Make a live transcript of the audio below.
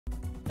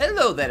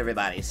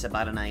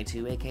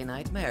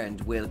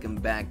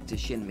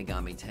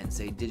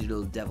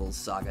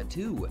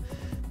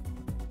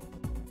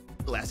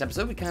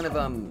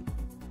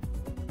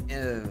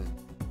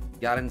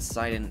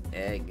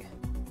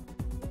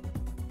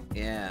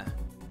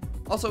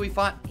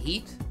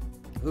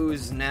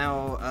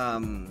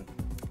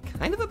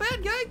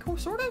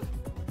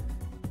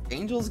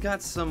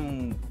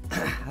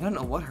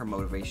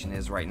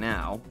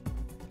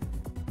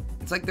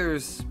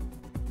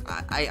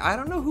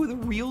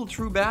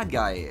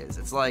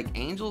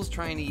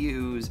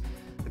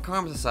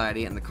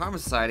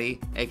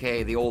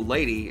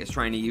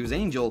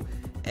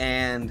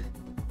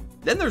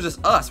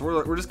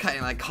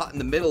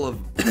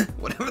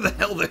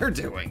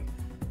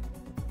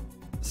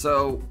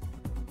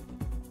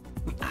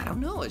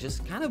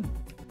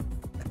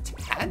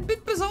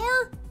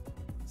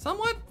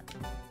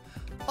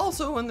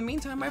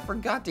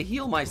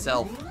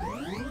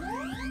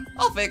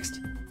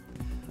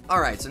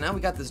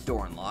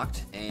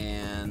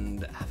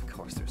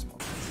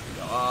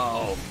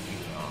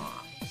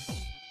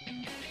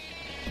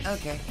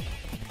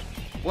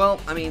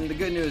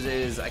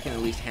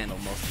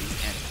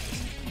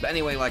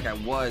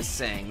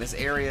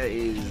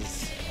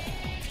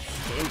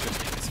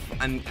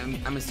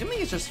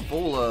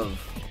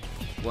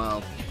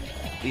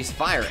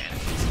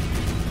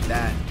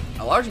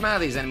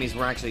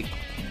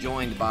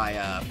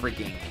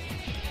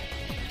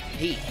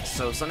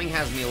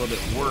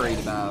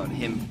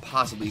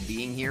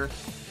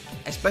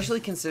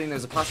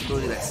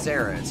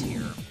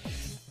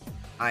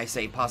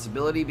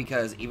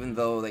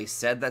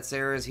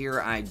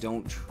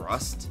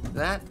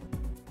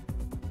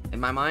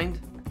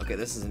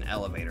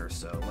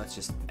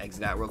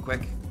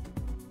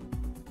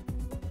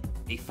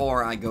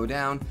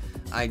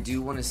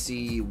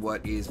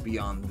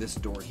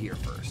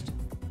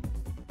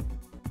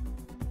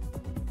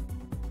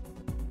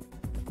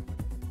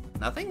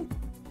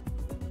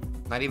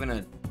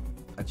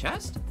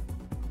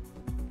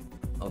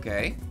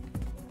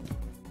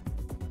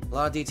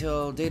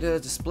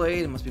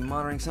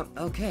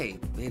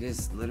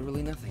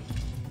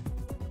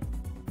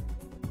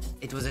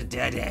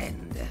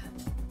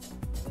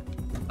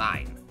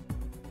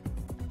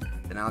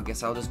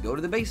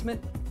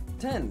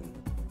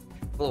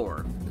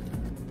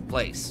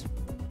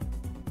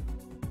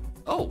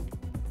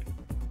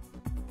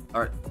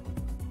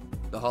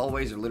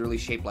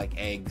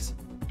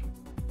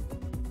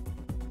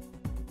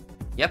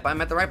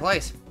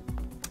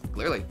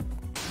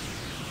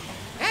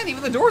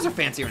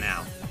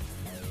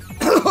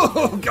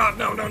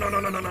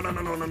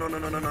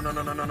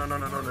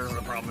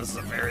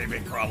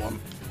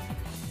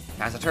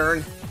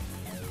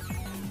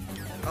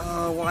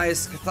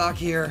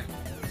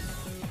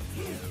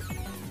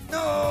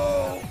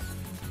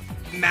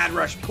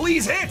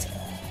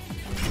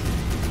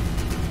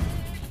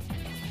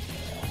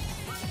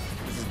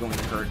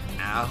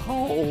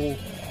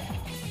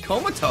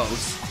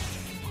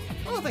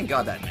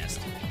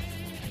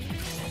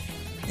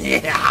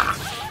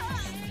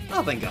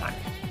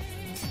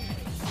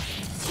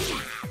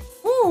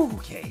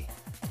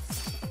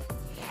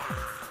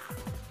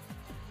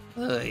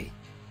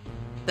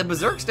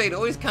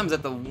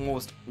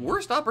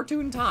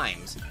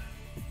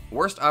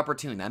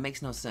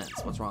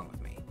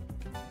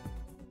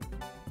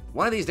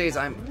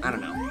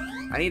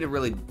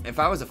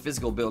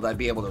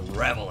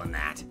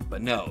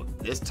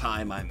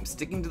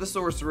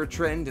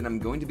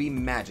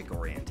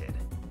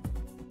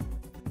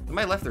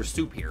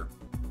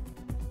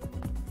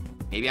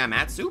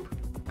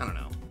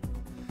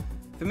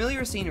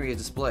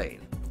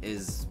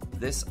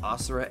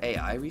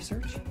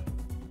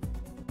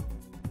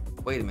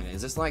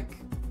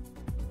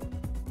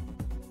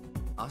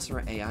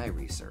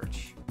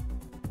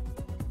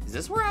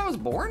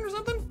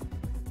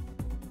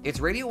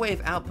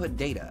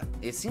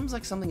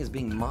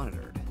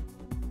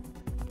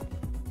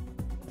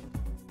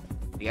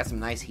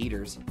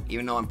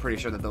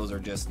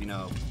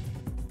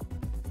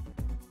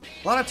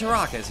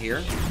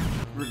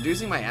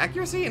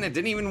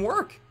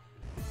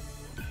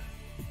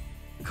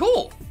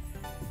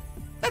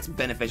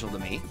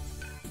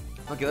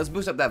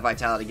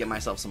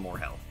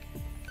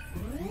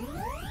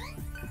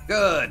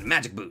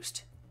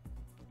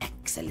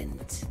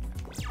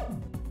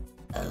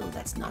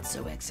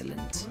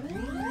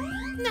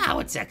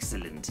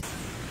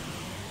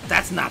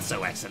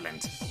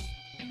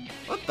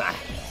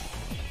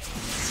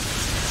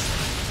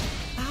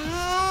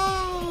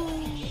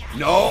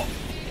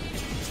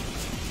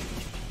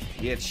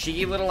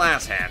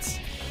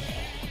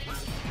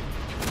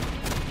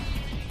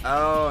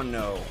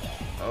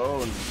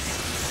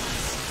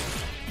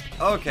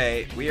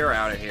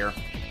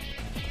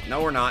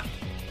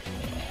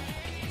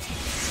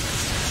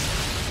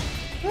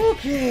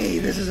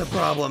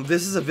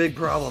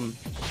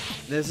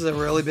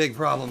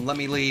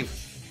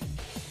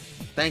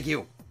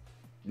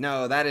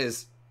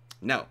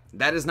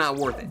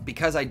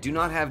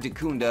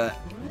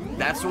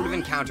that sort of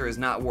encounter is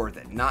not worth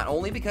it. Not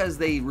only because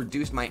they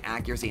reduced my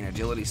accuracy and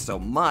agility so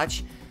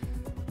much,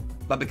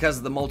 but because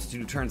of the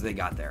multitude of turns they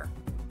got there.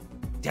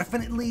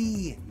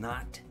 Definitely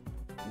not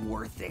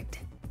worth it.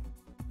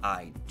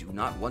 I do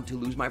not want to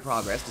lose my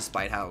progress,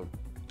 despite how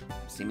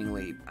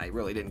seemingly I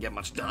really didn't get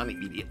much done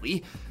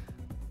immediately.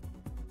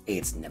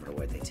 It's never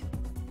worth it.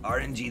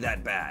 RNG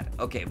that bad.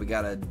 Okay, we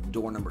got a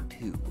door number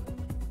 2.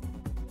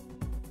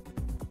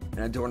 And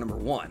a door number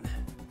 1.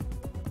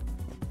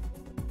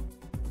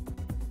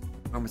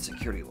 Armored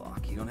security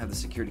lock. You don't have the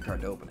security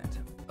card to open it.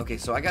 Okay,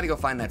 so I gotta go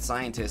find that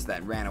scientist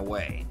that ran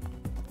away.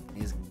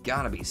 He's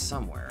gotta be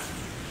somewhere.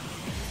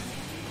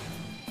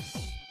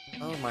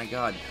 Oh my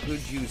god, could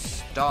you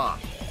stop?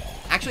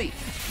 Actually,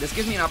 this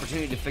gives me an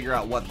opportunity to figure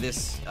out what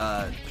this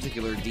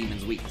particular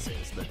demon's weakness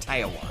is, the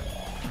Taiwan.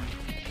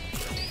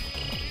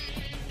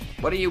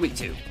 What are you weak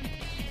to?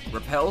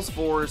 Repels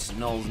force,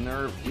 nulls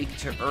nerve, weak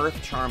to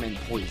earth, charm, and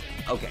poison.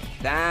 Okay,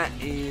 that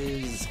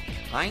is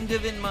kind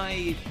of in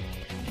my...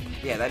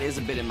 Yeah, that is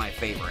a bit in my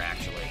favor,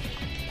 actually.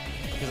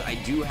 Because I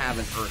do have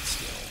an earth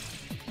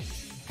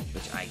skill,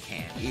 which I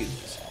can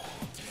use.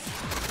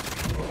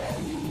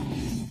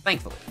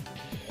 Thankfully.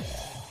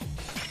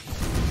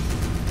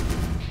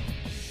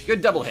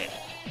 Good double hit.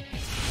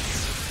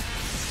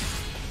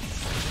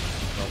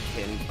 No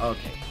kidding.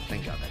 Okay,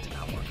 thank God that did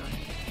not work on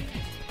me.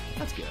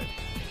 That's good.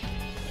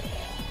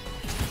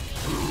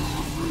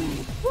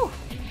 Whew,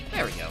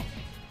 there we go.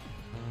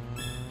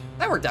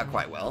 That worked out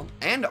quite well.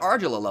 And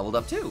Argilla leveled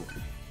up too.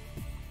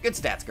 Good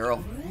stats,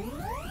 girl.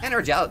 And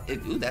her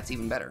ooh, that's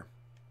even better.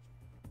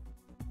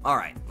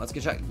 Alright, let's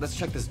check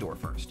this door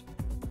first.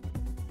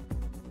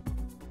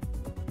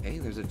 Okay,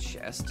 there's a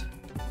chest.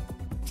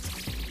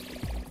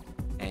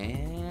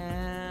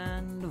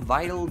 And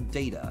vital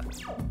data.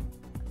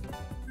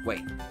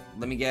 Wait,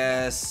 let me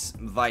guess.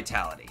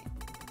 Vitality.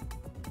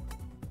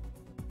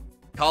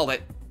 Called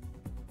it.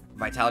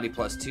 Vitality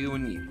 +2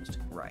 when used.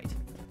 Right.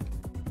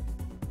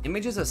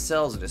 Images of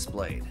cells are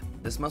displayed.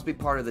 This must be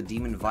part of the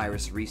demon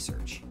virus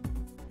research.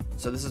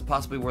 So this is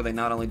possibly where they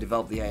not only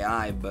developed the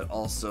AI, but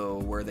also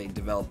where they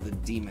developed the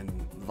demon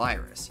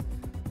virus.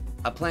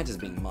 A plant is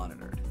being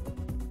monitored.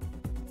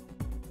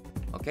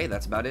 Okay,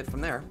 that's about it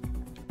from there.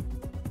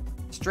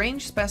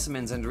 Strange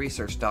specimens and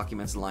research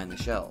documents line the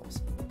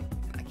shelves,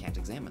 and I can't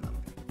examine them.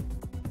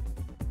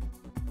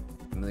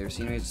 Familiar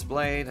scenery is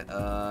displayed.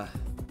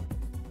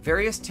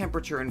 Various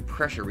temperature and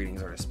pressure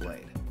readings are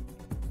displayed.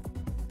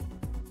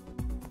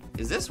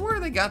 Is this where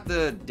they got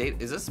the data?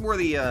 Is this where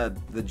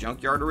the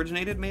junkyard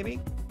originated,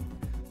 maybe?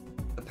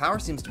 The power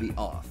seems to be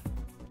off.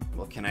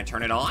 Well, can I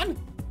turn it on?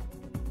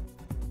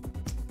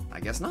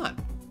 I guess not.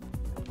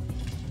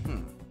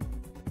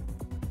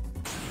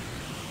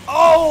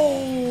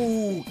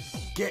 Oh!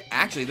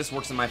 Actually, this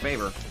works in my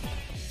favor.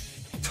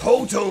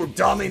 Total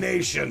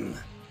domination!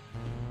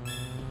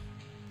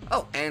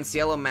 Oh, and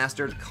Cielo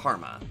mastered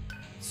Karma.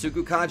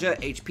 Sukukaja,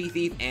 HP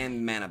Thief,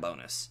 and Mana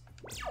bonus.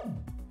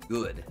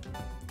 Good.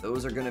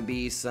 Those are gonna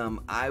be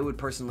some... I would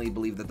personally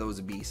believe that those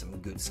would be some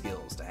good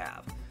skills to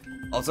have.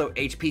 Also,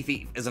 HP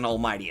Thief is an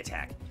almighty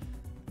attack.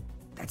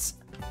 That's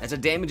a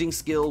damaging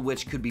skill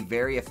which could be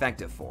very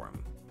effective for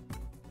him.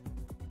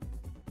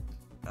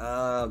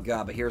 Oh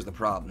god, but here's the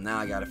problem. Now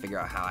I gotta figure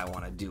out how I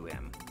want to do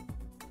him.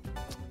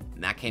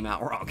 And that came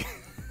out wrong.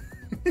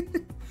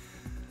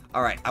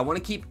 Alright, I want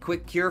to keep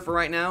Quick Cure for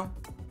right now.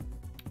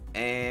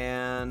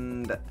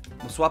 And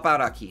we'll swap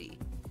out Akiri.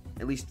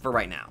 At least for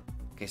right now.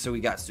 Okay, so we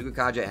got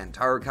Sukukaja and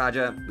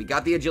Tarukaja. We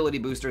got the agility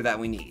booster that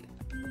we need.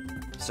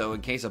 So in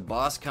case a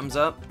boss comes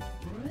up,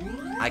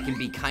 I can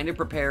be kind of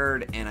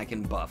prepared and I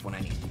can buff when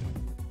I need to.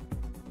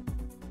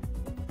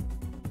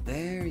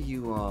 There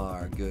you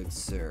are, good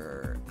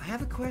sir. I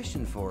have a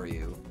question for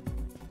you.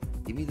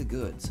 Give me the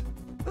goods.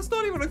 That's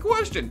not even a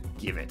question.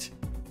 Give it.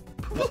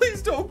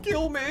 Please don't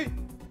kill me.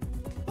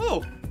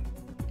 Oh,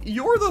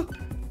 you're the...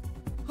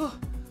 Oh,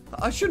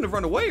 I shouldn't have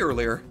run away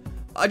earlier.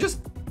 I guess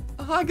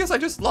I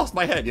just lost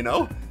my head, you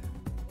know?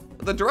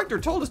 The director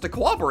told us to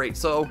cooperate,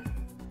 so...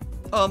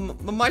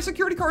 my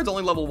security card's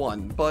only level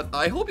 1, but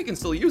I hope you can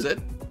still use it.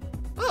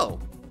 Oh,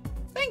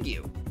 thank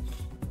you.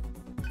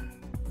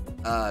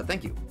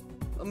 Thank you.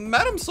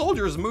 Madam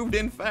Soldiers moved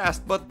in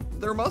fast, but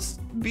there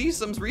must be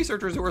some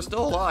researchers who are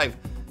still alive.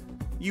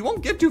 You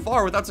won't get too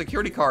far without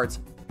security cards.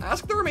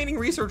 Ask the remaining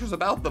researchers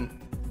about them.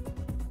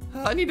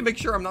 I need to make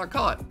sure I'm not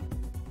caught.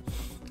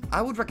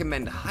 I would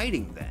recommend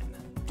hiding then.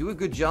 Do a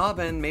good job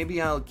and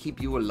maybe I'll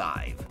keep you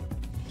alive.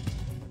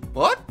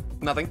 What?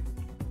 Nothing.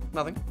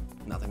 Nothing.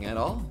 Nothing at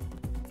all.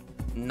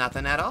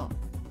 Nothing at all.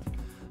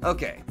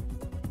 Okay.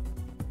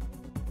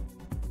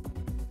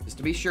 Just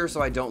to be sure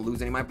so I don't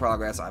lose any of my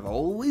progress, I've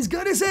always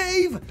got to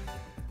save!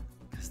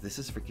 Because this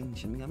is freaking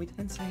Shin Megami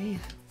Tensei.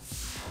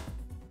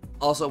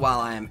 Also, while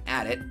I am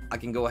at it, I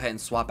can go ahead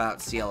and swap out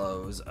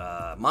Cielo's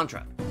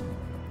mantra.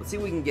 Let's see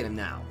if we can get him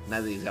now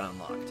that he's got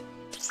unlocked.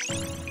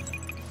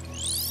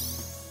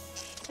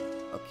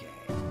 Okay,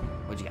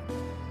 what'd you got?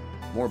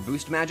 More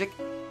boost magic,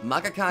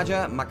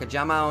 Makakaja,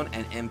 Makajamaon,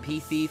 and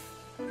MP Thief.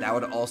 That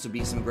would also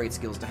be some great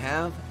skills to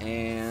have.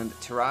 And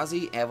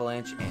Tarazi,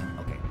 Avalanche, and...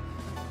 okay.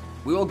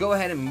 We will go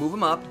ahead and move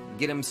him up,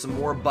 get him some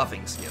more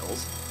buffing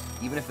skills.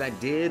 Even if that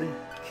did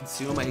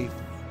consume a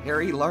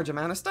very large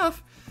amount of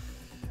stuff,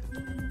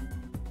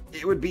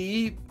 it would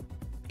be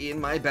in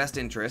my best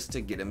interest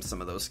to get him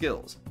some of those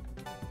skills.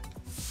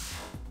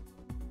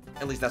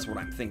 At least that's what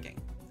I'm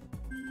thinking.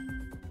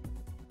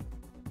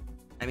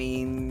 I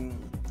mean,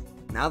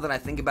 now that I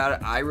think about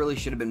it, I really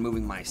should have been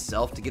moving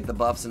myself to get the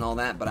buffs and all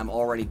that, but I'm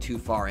already too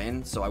far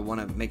in, so I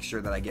want to make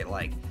sure that I get,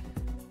 like,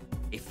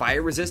 a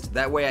fire resist.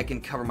 That way I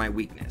can cover my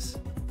weakness.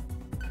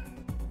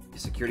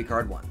 Security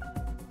card 1.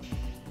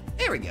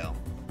 There we go.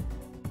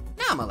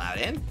 Now I'm allowed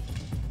in.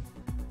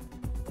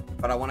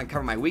 But I want to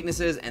cover my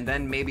weaknesses, and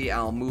then maybe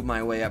I'll move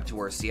my way up to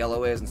where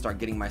Cielo is and start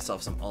getting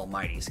myself some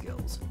almighty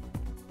skills.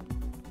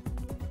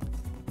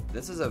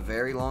 This is a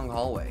very long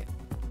hallway.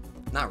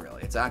 Not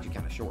really, it's actually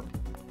kind of short.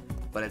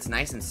 But it's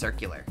nice and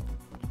circular.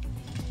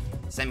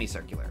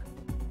 Semicircular.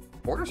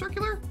 Quarter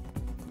circular?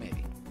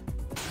 Maybe.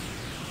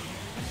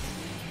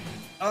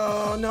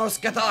 Oh no,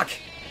 Skathok!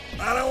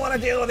 I don't want to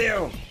deal with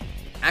you!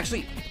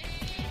 Actually,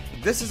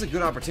 this is a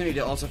good opportunity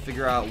to also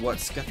figure out what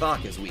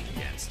Skathok is weak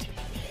against.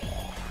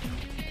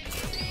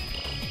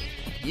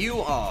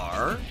 You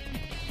are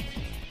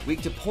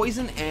weak to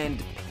poison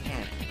and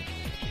panic.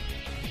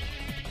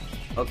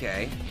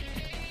 Okay.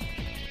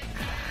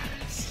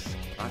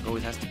 Skathok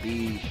always has to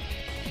be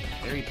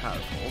very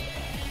powerful.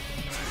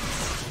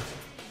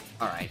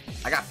 Alright,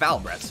 I got foul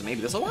breath, so maybe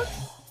this will work?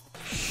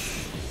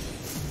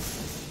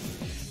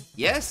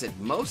 Yes, it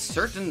most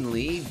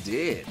certainly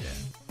did.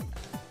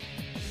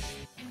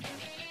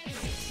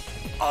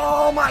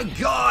 Oh my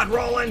god,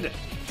 Roland!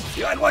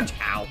 You had one.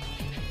 Ow.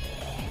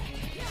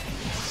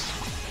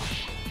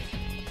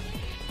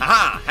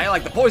 Haha! How you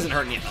like the poison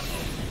hurting you?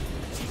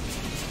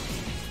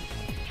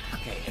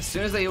 Okay, as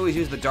soon as they always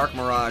use the Dark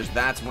Mirage,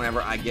 that's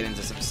whenever I get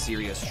into some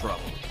serious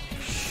trouble.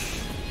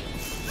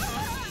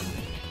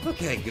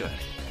 Okay, good.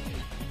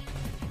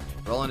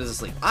 Roland is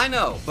asleep. I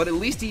know, but at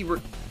least he...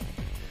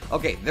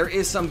 okay, there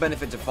is some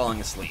benefit to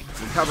falling asleep.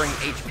 Recovering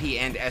HP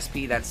and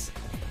SP, that's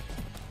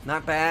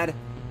not bad,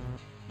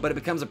 but it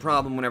becomes a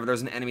problem whenever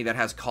there's an enemy that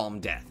has Calm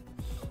Death.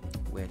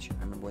 Which,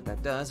 I remember what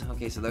that does.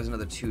 Okay, so there's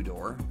another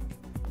 2-door.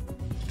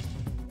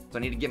 So I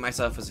need to get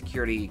myself a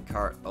security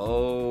card.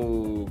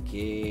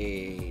 Okay.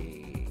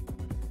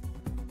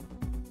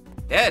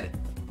 Dead!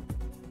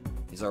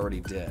 He's already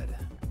dead.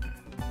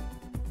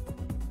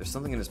 There's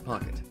something in his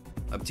pocket.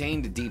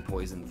 Obtained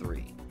D-Poison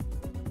 3.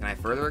 Can I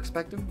further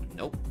expect him?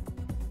 Nope.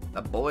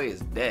 That boy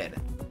is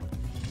dead.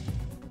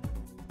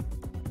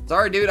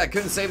 Sorry, dude, I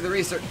couldn't save the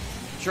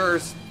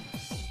researchers.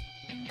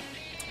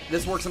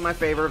 This works in my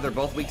favor. They're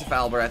both weak to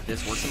foul breath.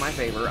 This works in my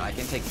favor. I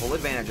can take full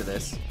advantage of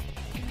this.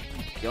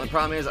 The only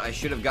problem is I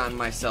should have gotten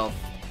myself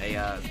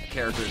a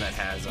character that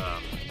has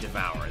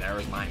Devour. That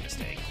was my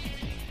mistake.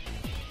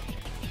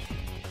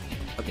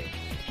 Okay,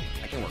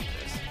 I can work with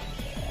this.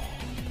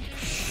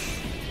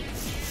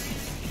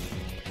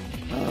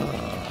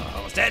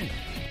 Almost dead.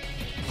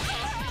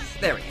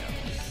 There we go.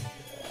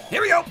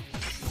 Here we go.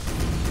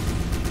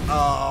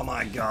 Oh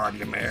my god,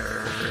 you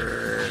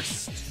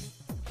missed.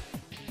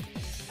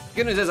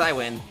 Good news is I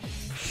win.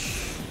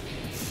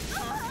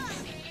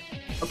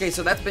 Okay,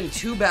 so that's been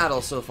 2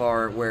 battles so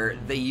far where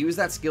they use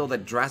that skill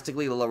that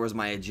drastically lowers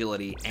my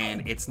agility,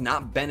 and it's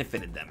not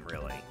benefited them,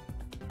 really.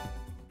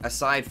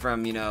 Aside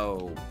from, you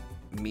know,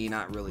 me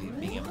not really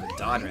being able to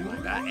dodge or anything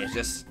like that, it's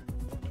just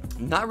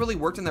not really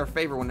worked in their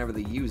favor whenever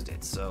they used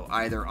it. So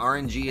either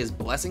RNG is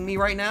blessing me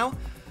right now,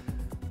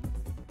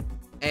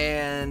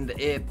 and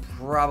it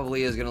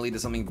probably is going to lead to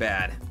something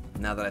bad,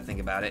 now that I think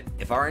about it.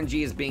 If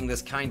RNG is being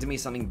this kind to me,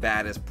 something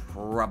bad is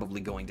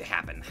probably going to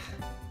happen.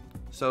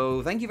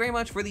 So, thank you very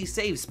much for the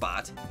save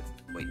spot.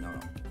 Wait, no.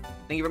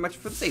 Thank you very much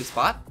for the save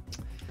spot.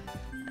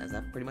 As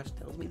that pretty much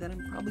tells me that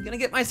I'm probably gonna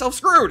get myself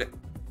screwed.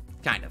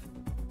 Kind of.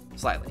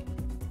 Slightly.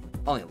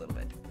 Only a little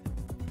bit.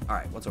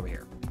 Alright, what's over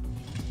here?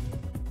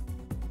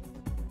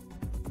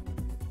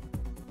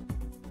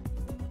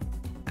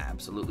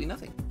 Absolutely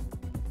nothing.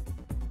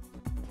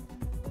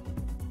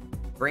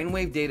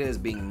 Brainwave data is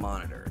being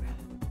monitored.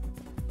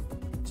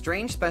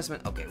 Strange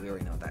specimen. Okay, we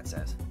already know what that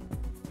says.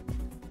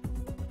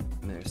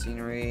 Familiar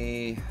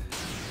scenery.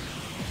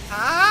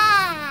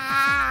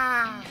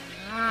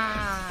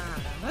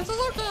 This is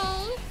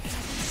okay.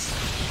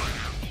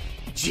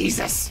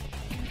 Jesus!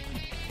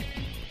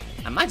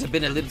 I might have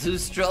been a little too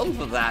strong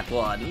for that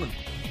one.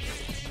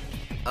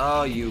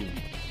 Oh, you.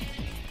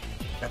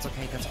 That's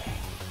okay, that's okay.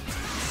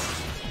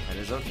 That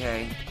is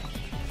okay.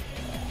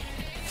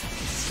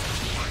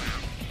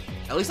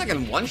 At least I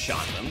can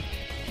one-shot them.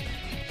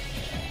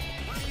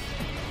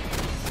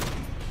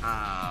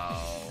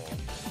 Ow.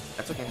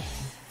 That's okay.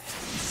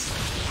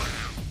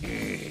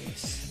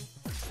 Yes.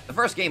 The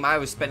first game I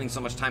was spending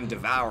so much time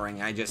devouring,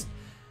 now I'm just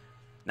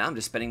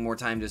spending more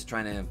time just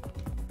trying to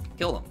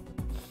kill them.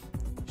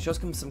 Shows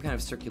some kind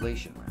of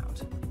circulation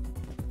route.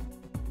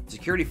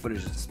 Security footage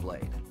is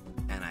displayed,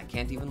 and I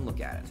can't even look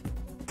at it.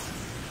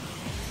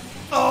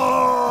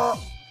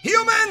 Oh!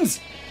 Humans!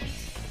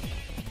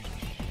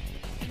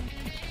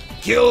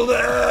 Kill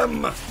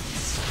them!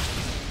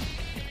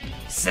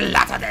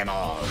 Slaughter them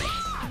all!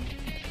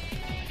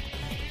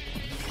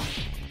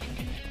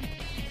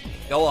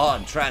 Go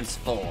on,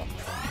 transform.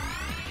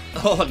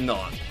 Oh,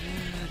 no.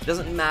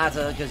 Doesn't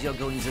matter, because you're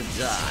going to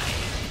die.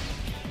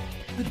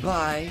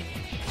 Goodbye.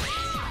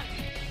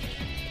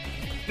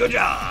 Good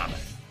job!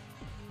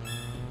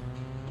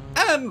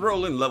 And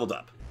Roland leveled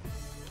up.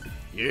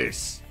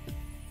 Yes.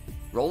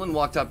 Roland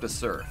walked up to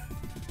Surf.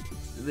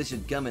 This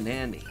should come in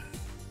handy.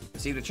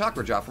 Received a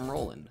chakra drop from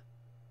Roland.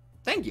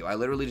 Thank you, I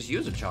literally just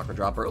used a chakra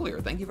drop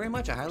earlier. Thank you very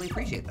much, I highly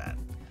appreciate that.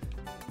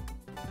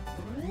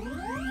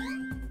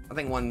 I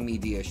think one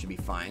media should be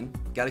fine.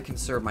 Gotta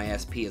conserve my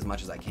SP as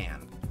much as I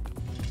can.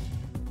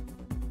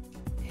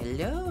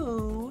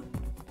 Hello?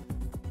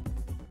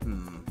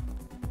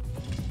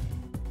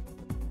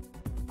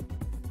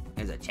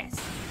 There's a chest.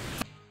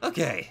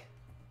 Okay.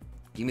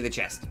 Give me the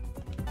chest.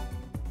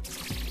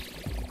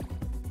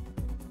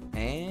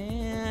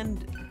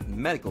 And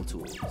medical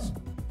tools.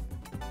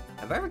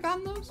 Have I ever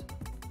gotten those?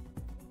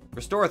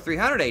 Restore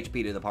 300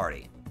 HP to the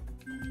party.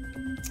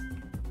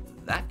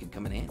 That could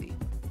come in handy.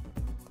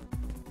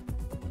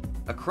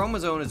 A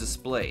chromosome is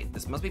displayed.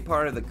 This must be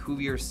part of the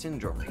Cuvier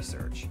syndrome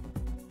research.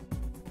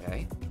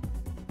 Okay.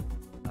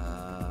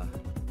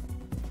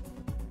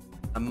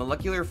 A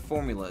molecular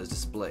formula is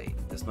displayed.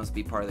 This must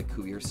be part of the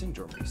Cuvier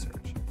syndrome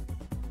research.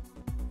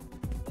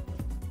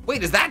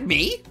 Wait, is that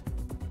me?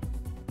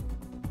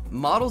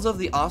 Models of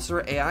the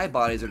Osira AI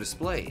bodies are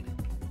displayed.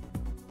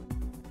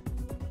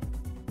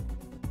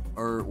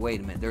 Or, wait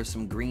a minute, there's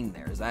some green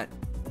there. Is that...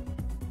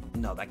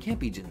 No, that can't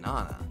be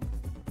Janana.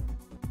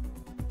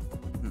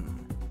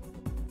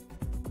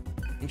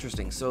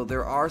 Interesting. So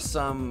there are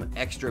some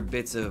extra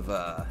bits of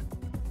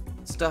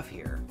stuff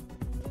here.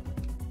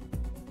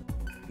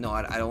 No,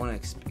 I don't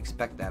want to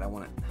expect that. I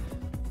want to...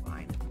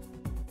 Fine.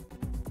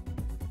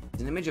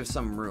 It's an image of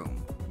some room.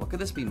 What could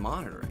this be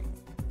monitoring?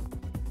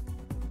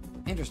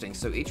 Interesting.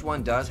 So each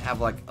one does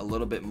have like a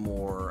little bit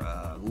more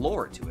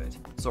lore to it,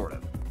 sort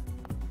of.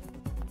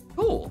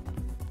 Cool.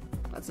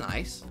 That's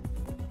nice.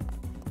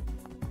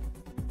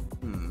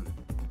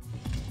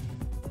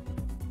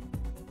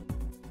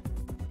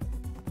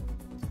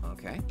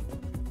 Okay.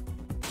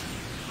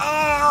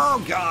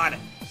 Oh, God!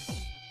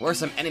 Where's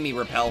some enemy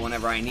repel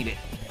whenever I need it?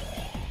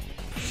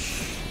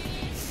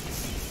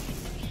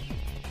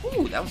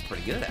 Ooh, that was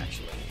pretty good,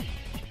 actually.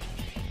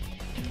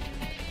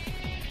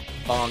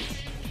 Bonk.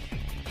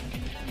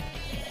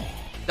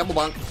 Double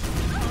bonk.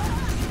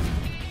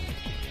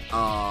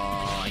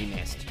 Oh, he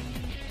missed.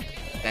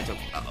 That's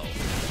okay. Uh-oh.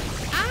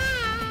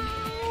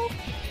 Ow!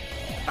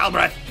 Foul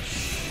breath!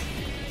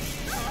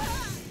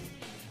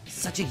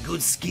 Such a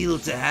good skill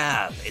to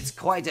have. It's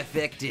quite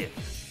effective.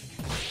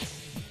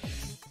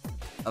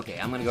 Okay,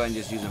 I'm gonna go ahead and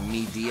just use a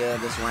media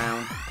this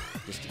round,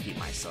 just to keep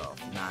myself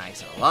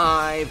nice and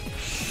alive.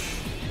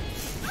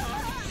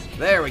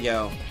 There we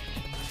go.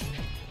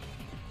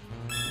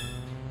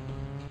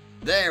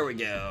 There we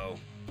go.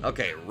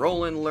 Okay,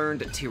 Roland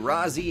learned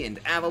Tirazi and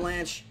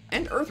Avalanche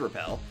and Earth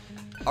Repel.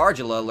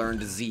 Argila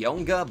learned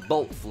Zionga,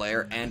 Bolt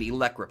Flare, and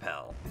Elect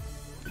Repel.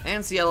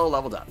 And Cielo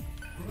leveled up.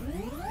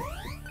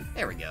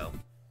 There we go.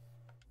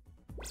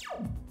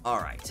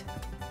 Alright.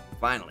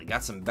 Finally,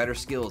 got some better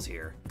skills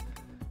here.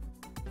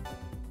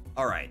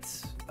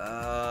 Alright.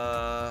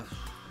 I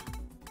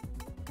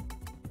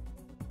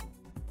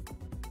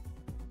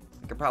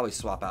could probably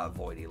swap out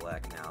Void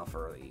Elect now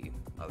for the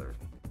other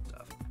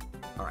stuff.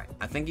 Alright,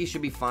 I think he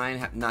should be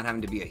fine not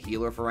having to be a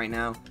healer for right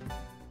now.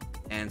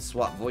 And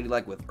swap Void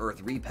Elect with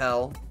Earth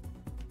Repel.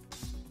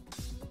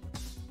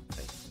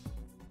 Okay.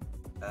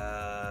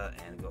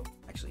 And go,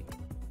 actually,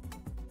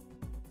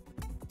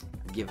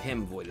 give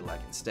him Void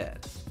Elect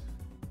instead.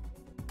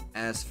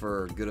 As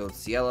for good old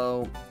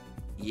Cielo,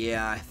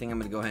 yeah, I think I'm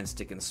going to go ahead and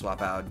stick and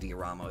swap out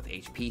Diorama with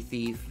HP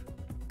Thief.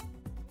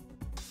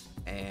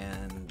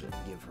 And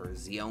give her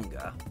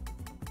Zionga.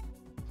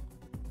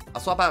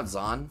 I'll swap out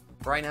Zon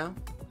for right now.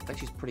 I think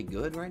she's pretty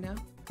good right now.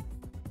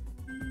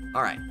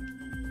 Alright.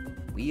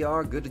 We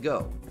are good to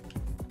go.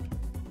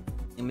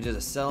 Images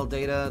of cell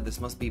data.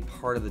 This must be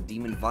part of the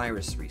demon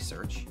virus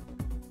research.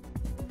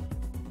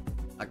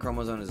 A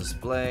chromosome is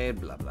displayed.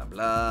 Blah, blah,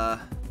 blah.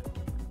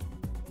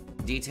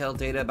 Detailed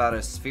data about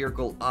a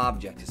spherical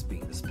object is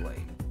being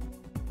displayed.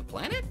 The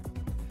planet?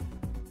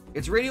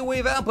 It's radio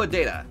wave output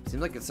data.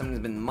 Seems like it's something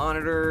that's been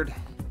monitored.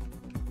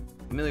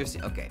 Familiar.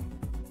 Okay.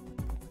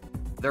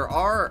 There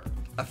are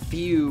a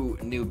few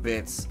new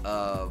bits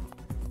of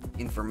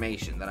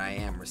information that I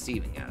am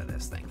receiving out of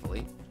this,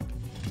 thankfully.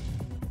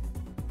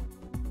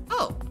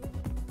 Oh.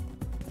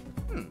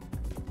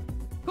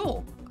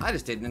 Cool. I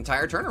just did an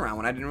entire turnaround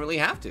when I didn't really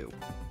have to.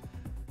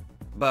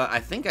 But I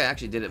think I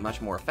actually did it much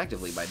more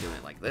effectively by doing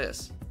it like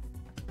this.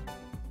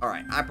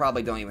 Alright, I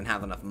probably don't even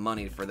have enough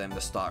money for them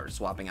to start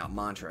swapping out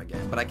Mantra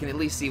again, but I can at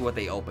least see what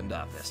they opened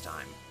up this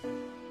time.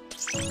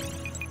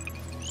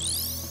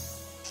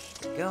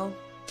 There we go.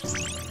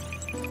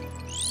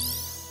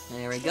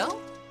 There we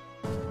go.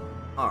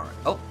 Alright.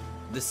 Oh,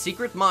 the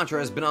secret mantra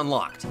has been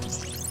unlocked.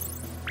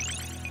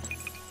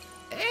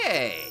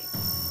 Hey!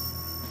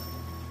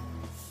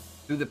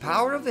 Through the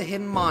power of the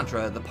hidden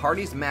mantra, the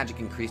party's magic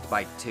increased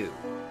by 2.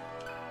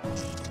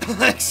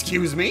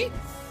 Excuse me?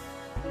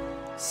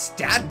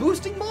 Stat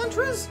boosting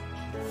mantras?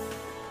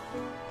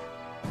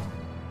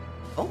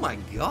 Oh my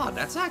god,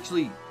 that's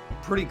actually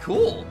pretty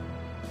cool.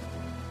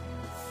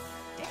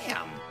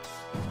 Damn.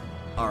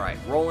 Alright,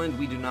 Roland,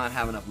 we do not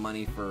have enough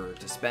money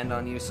to spend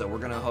on you, so we're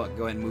gonna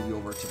go ahead and move you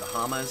over to the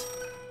Hamas.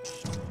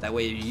 That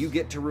way you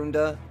get to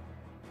Runda.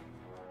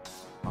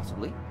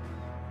 Possibly.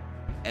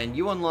 And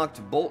you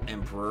unlocked Bolt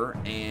Emperor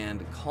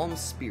and Calm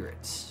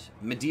Spirit.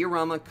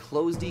 Mediarama,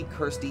 Closedy,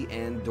 Kirsty,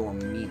 and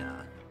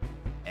Dormina.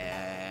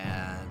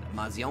 And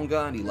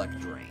Mazionga and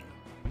Electrain.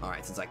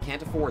 Alright, since I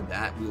can't afford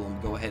that, we will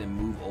go ahead and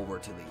move over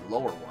to the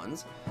lower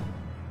ones.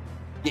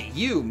 Get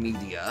you,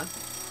 Media.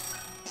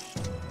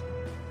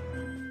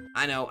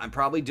 I know, I'm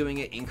probably doing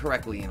it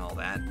incorrectly and all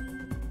that.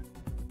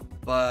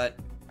 But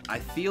I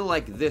feel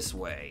like this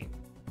way,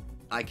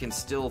 I can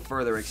still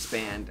further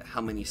expand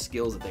how many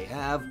skills that they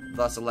have,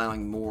 thus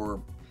allowing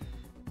more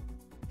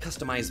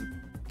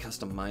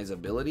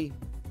customizability.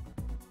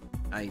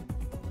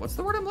 What's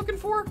the word I'm looking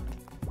for?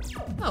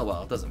 Oh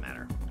well, it doesn't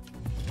matter.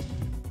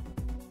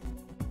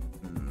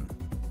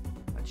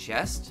 A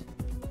chest,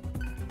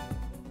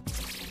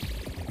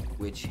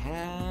 which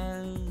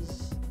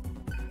has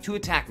 2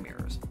 attack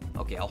mirrors.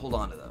 Okay, I'll hold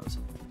on to those.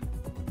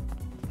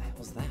 What the hell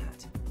was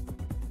that?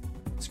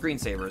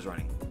 Screensaver is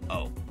running.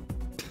 Oh.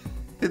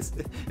 It's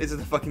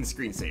the fucking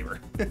screensaver.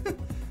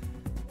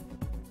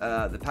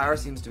 The power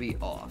seems to be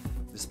off,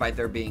 despite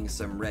there being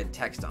some red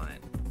text on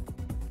it.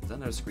 Is that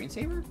another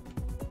screensaver?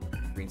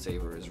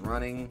 Screensaver is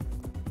running.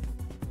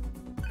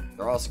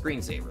 They're all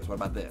screensavers. What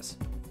about this?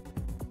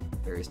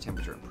 Various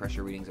temperature and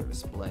pressure readings are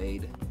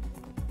displayed.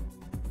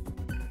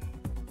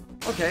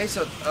 Okay,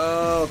 so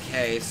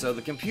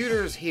the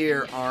computers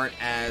here aren't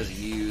as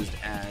used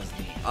as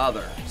the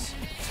others.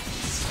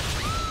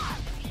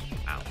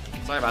 Ow.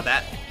 Sorry about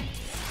that.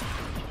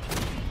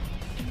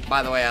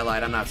 By the way, I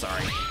lied. I'm not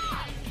sorry.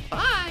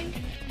 Bye.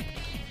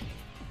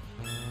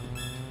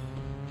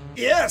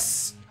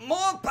 Yes!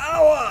 More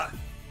power!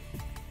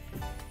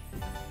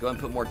 Go ahead and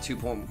put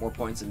more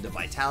points into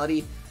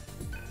vitality.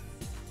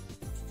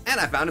 And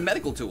I found a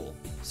medical tool.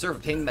 Sir,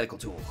 obtain medical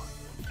tool.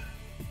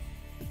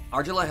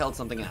 Argilla held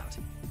something out.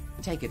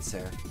 Take it,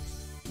 sir.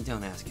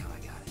 Don't ask how I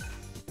got it.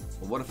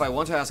 Well, what if I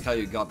want to ask how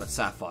you got that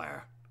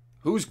sapphire?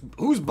 Whose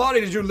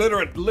body did you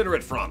litter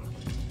it from?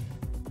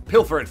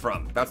 Pilfer it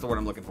from. That's the word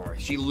I'm looking for.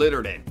 She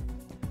littered it.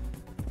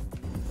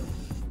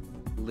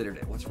 Littered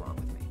it. What's wrong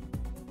with me?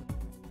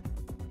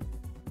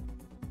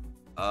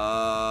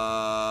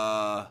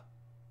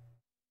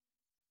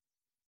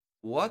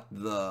 What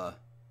the?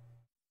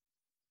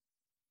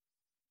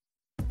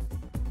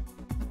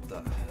 What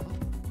the hell?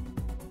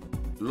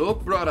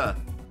 Look, brother.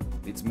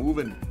 It's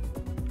moving.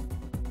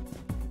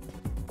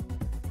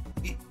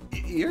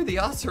 You're the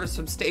Osiris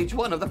from stage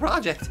 1 of the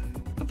project.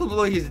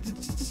 Please,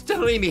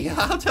 don't leave me.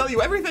 I'll tell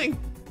you everything.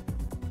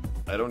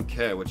 I don't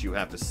care what you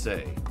have to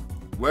say.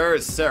 Where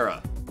is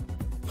Sarah?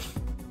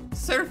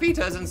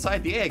 Seraphita is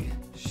inside the egg.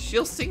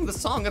 She'll sing the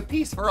song of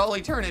peace for all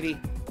eternity.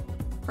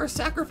 Her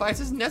sacrifice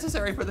is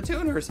necessary for the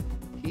tuners,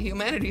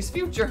 humanity's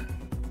future.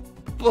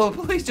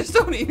 Please just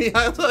don't eat me.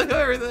 I'll tell you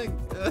everything.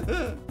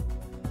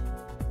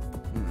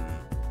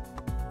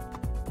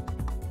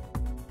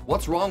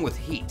 What's wrong with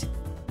Heat?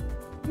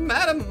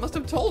 Madam must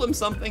have told him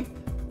something.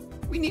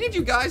 We needed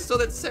you guys so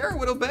that Sarah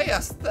would obey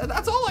us.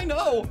 That's all I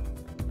know.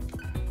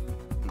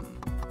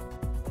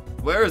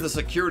 Where is the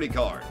security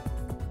card?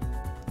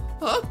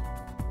 Huh?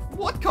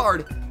 What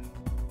card?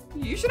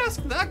 You should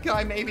ask that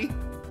guy, maybe.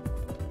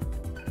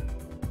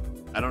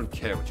 I don't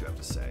care what you have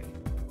to say.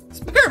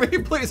 Spare me,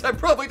 please. I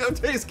probably don't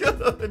taste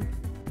good.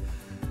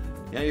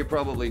 Yeah, you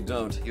probably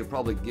don't. You'll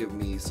probably give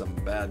me some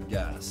bad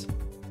gas.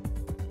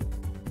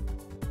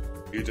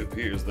 It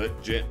appears that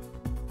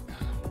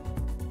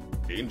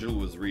Angel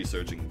was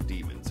researching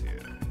demons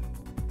here.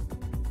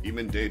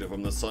 Demon data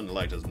from the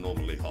sunlight is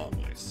normally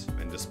harmless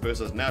and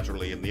disperses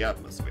naturally in the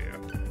atmosphere.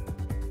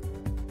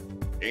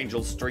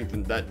 Angel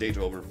strengthened that data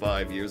over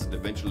 5 years and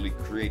eventually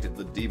created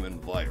the demon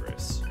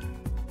virus.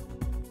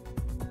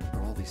 Who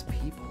are all these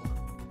people?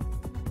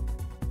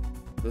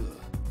 Ugh.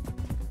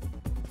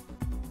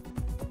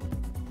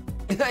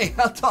 Hey,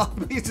 I'll talk.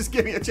 Please just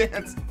give me a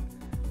chance. I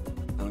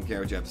don't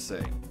care what you have to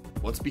say.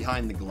 What's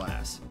behind the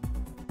glass?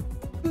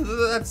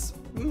 That's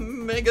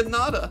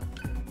Meganada.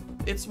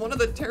 It's one of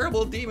the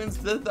terrible demons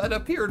that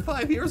appeared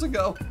 5 years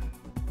ago.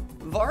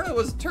 Varna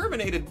was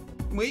terminated.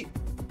 We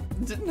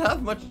didn't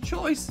have much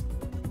choice,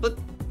 but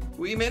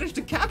we managed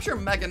to capture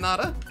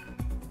Meganada.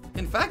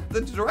 In fact,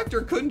 the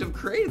director couldn't have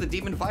created the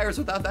demon virus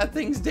without that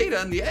thing's data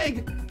in the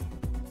egg.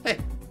 Hey,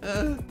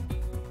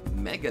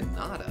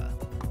 Meganada.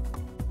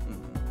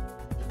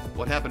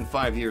 What happened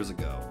 5 years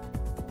ago?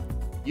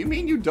 You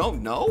mean you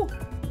don't know?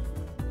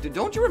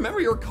 Don't you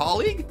remember your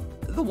colleague?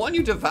 The one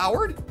you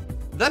devoured?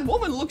 That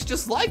woman looks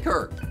just like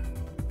her.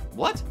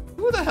 What?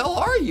 Who the hell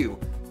are you?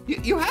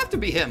 You have to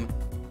be him.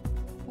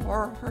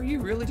 Or are you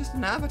really just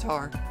an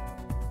avatar?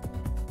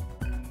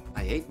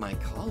 I ate my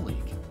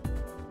colleague.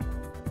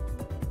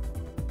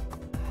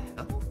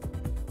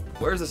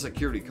 Where's the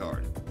security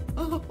card?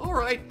 Oh,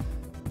 alright.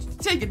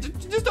 Take it.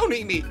 Just don't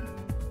eat me.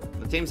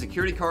 Obtain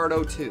security card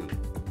 02.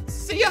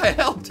 See, I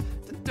helped.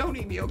 Don't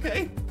eat me,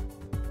 okay?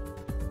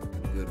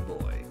 Good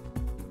boy.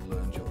 You've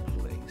learned your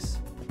place.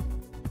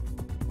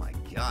 My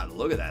god,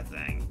 look at that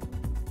thing.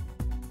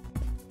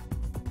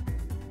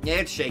 Yeah,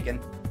 it's shaking.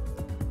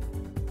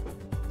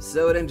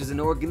 So it enters an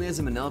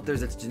organism and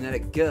alters its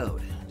genetic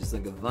code, just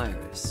like a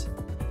virus.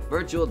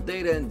 Virtual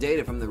data and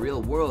data from the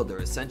real world are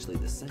essentially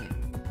the same.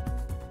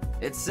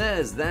 It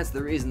says that's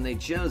the reason they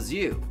chose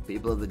you,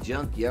 people of the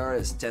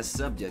junkyard, as test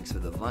subjects for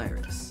the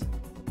virus.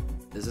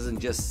 This isn't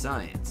just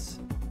science.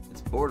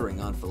 It's bordering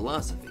on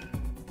philosophy.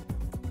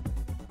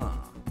 Huh.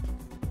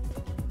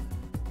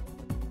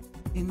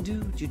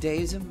 Hindu,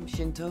 Judaism,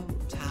 Shinto,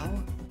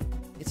 Tao?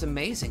 It's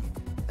amazing.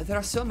 There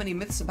are so many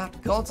myths about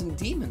gods and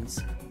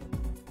demons.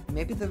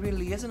 Maybe there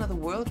really is another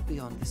world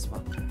beyond this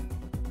one.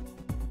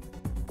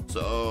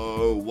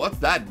 So, what's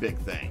that big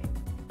thing?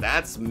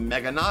 That's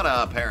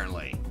Meganata,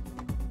 apparently.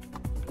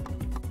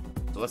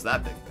 So what's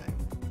that big thing?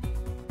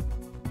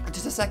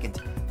 Just a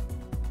second.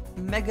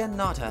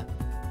 Meganata,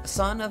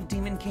 son of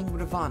Demon King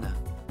Ravana,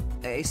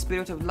 a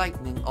spirit of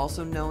lightning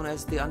also known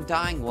as the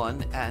Undying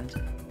One, and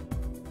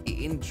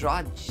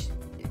Indraj...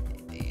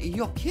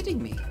 You're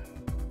kidding me.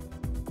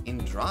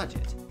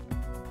 Indrajit?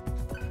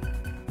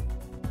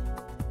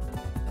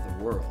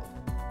 Another world.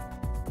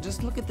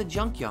 Just look at the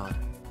junkyard.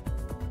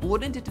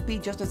 Wouldn't it be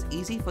just as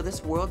easy for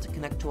this world to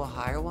connect to a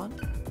higher one?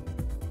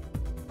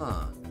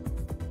 Huh.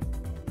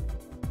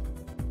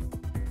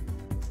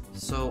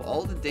 So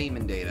all the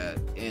demon data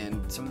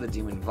and some of the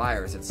demon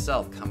virus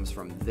itself comes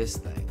from this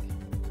thing.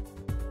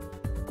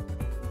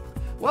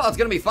 Well, it's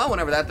gonna be fun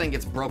whenever that thing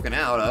gets broken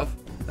out of.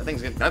 That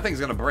thing's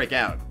gonna break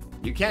out.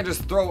 You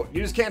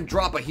just can't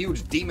drop a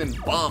huge demon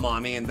bomb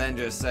on me and then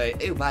just say,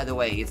 oh, by the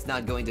way, it's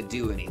not going to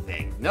do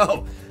anything.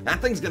 No,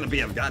 that thing's gonna be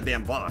a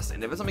goddamn boss.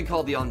 And if it's something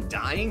called the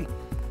Undying,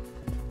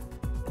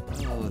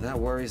 oh, that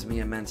worries me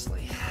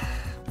immensely.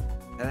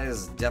 That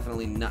is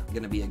definitely not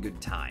gonna be a good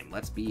time,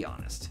 let's be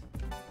honest.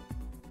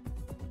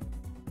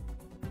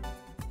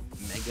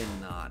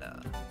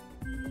 Meganata.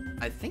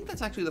 I think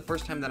that's actually the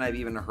first time that I've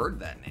even heard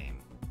that name.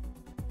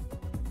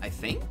 I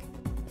think?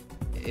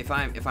 If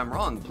I'm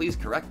wrong, please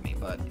correct me,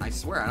 but I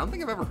swear I don't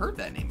think I've ever heard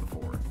that name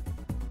before.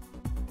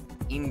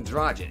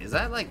 Indrajit. Is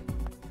that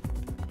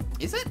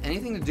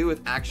anything to do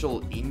with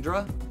actual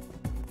Indra?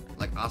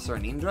 Like Asura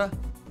and Indra?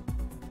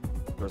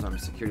 Doors on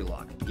security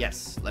lock.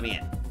 Yes, let me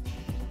in.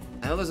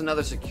 I know there's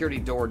another security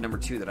door number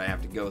 2 that I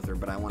have to go through,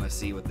 but I want to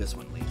see what this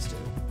one leads to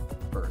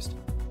first.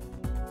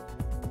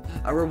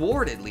 A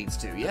reward it leads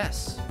to,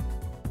 yes.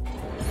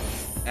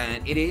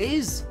 And it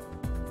is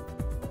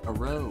a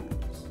rose.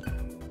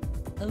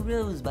 A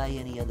rose by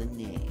any other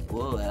name.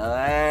 Whoa,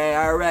 hey,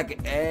 I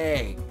reckon,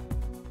 hey.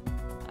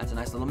 That's a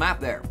nice little map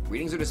there.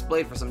 Readings are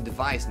displayed for some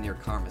device near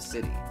Karma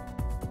City.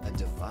 A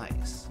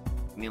device?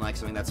 You mean like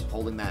something that's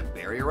holding that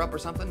barrier up or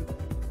something?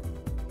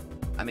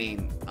 I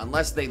mean,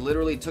 unless they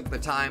literally took the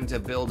time to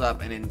build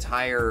up an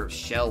entire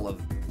shell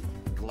of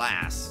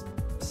glass,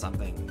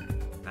 something,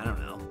 I don't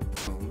know.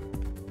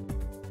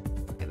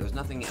 Okay, there's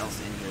nothing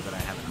else in here that I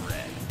haven't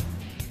read.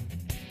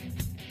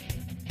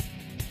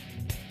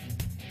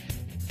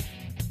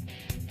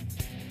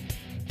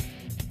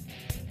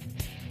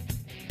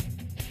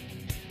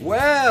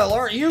 Well,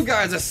 aren't you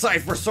guys a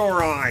sight for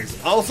sore eyes?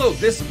 Also,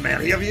 this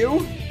many of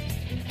you?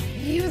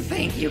 You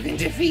think you can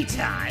defeat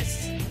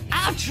us?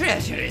 Our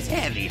treasure is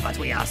heavy, but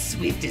we are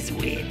swift as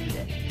wind.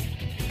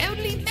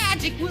 Only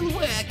magic will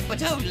work,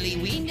 but only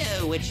we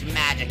know which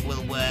magic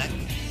will work.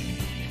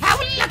 How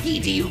lucky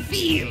do you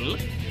feel?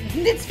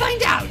 Let's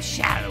find out,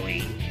 shall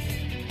we?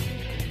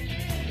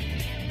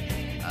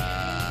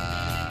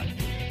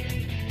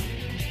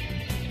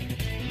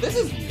 This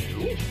is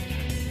new.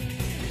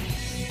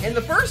 In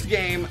the first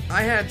game,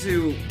 I had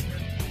to...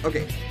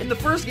 Okay, in the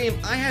first game,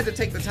 I had to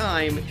take the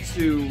time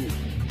to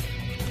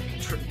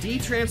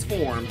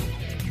de-transform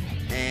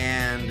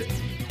and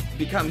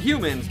become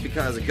humans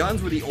because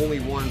guns were the only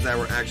ones that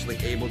were actually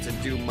able to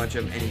do much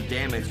of any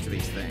damage to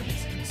these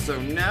things. So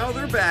now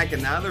they're back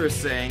and now they're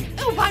saying,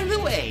 oh, by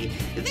the way,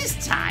 this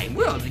time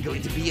we're only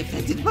going to be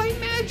affected by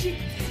magic,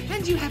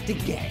 and you have to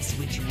guess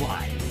which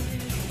one.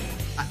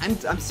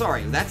 I'm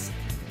sorry, that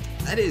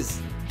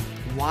is...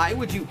 Why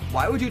would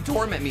you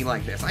torment me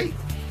like this? I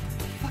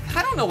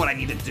don't know what I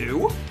need to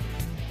do.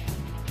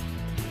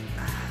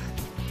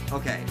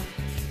 Okay,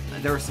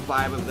 there are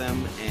 5 of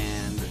them,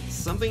 and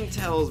something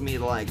tells me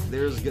like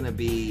there's gonna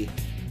be.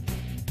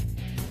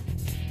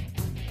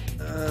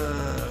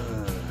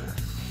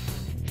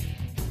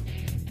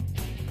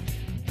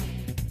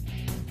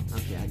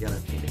 Okay, I gotta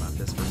think about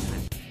this for a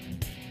minute.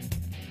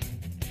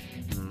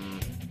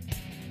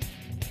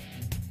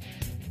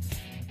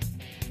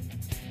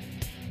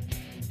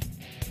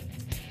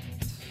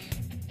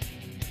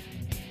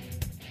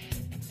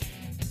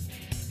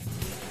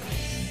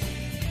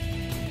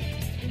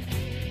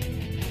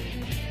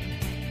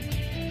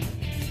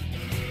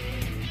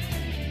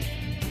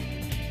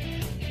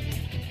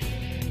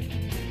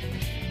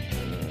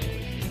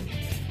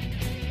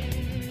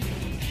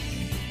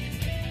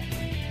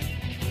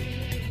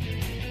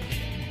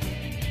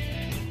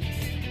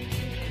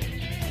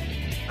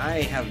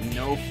 I have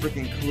no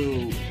freaking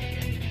clue.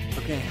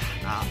 Okay,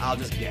 I'll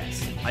just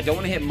guess. I don't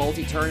want to hit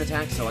multi-turn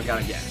attacks, so I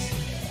gotta guess.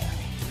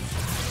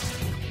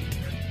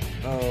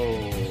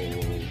 Okay.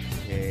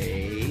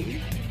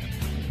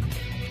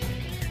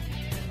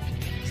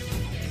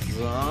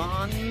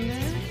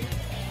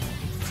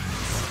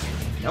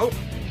 Nope.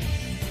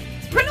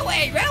 Run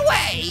away! Run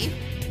away!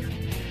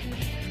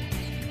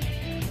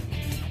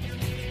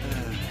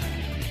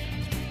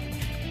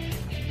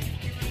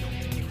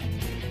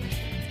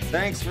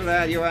 Thanks for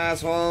that, you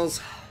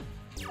assholes.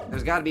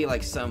 There's gotta be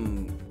like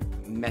some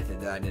method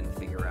that I didn't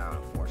figure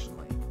out,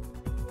 unfortunately.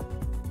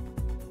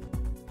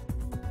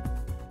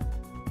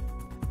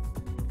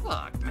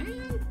 Fuck,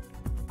 man.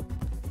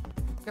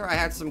 Here I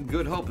had some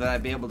good hope that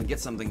I'd be able to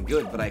get something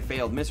good, but I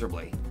failed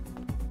miserably.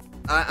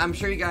 I'm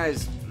sure you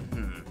guys...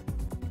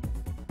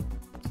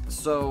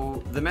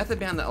 So, the method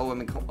behind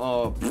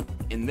the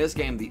in this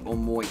game, the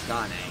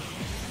Omoikane,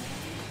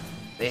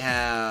 they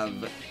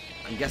have,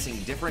 I'm guessing,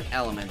 different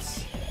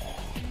elements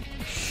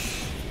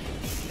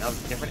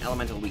of different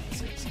elemental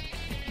weaknesses.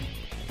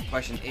 The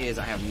question is,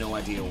 I have no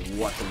idea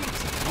what the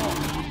weaknesses are.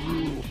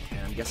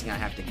 And I'm guessing I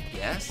have to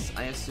guess,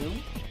 I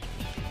assume?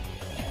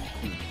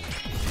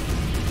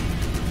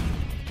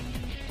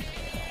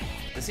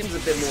 This seems a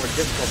bit more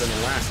difficult than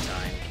the last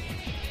time.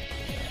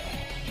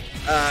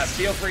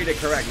 Feel free to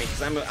correct me,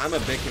 because I'm a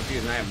bit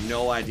confused and I have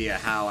no idea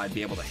how I'd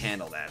be able to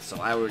handle that. So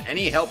I would,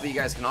 any help that you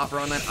guys can offer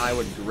on that, I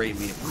would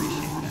greatly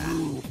appreciate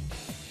that.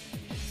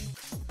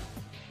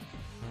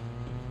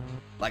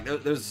 Like,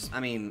 there's, I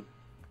mean,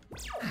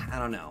 I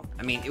don't know.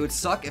 I mean, it would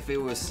suck if it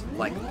was,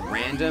 like,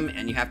 random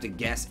and you have to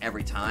guess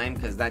every time,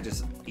 because that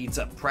just eats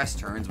up press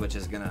turns, which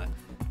is gonna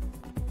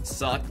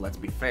suck, let's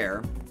be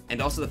fair.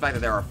 And also the fact that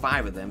there are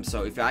 5 of them,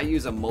 so if I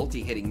use a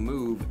multi-hitting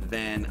move,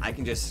 then I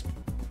can just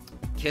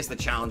kiss the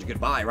challenge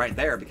goodbye right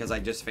there because I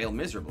just failed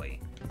miserably.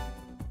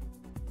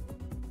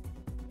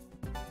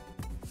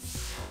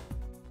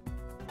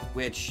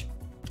 Which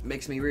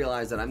makes me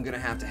realize that I'm gonna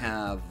have to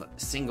have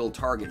single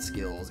target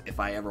skills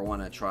if I ever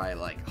want to try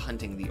like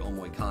hunting the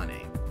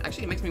Omoikane.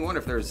 Actually, it makes me wonder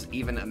if there's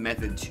even a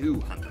method to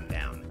hunt them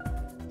down.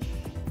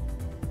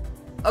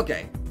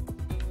 Okay.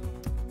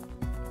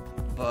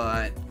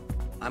 But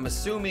I'm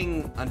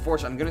assuming,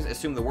 unfortunately, I'm gonna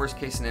assume the worst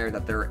case scenario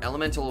that their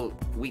elemental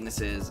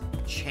weaknesses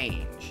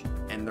change.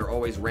 And they're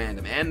always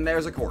random. And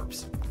there's a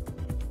corpse.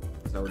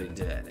 It's already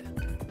dead.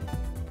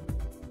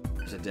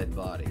 There's a dead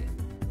body.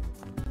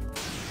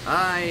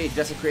 I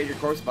desecrated your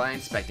corpse by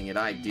inspecting it.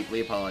 I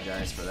deeply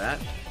apologize for that.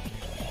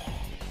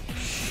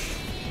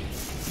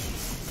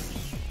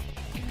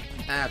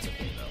 That's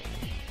okay, though.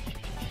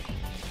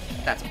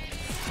 That's okay.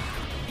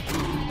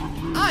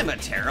 I'm a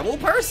terrible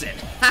person!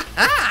 Ha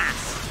ha!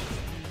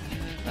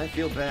 I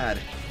feel bad.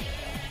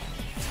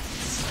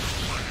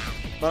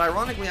 But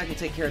ironically, I can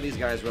take care of these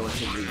guys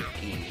relatively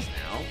with ease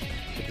now,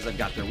 because I've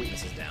got their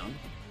weaknesses down.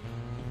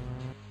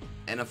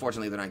 And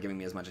unfortunately, they're not giving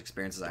me as much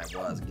experience as I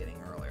was getting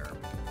earlier.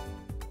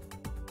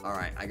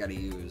 Alright, I gotta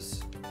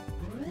use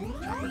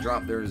Chopper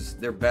Drop.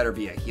 There better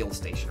be a heal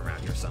station around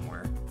here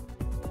somewhere.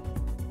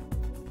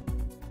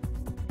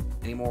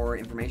 Any more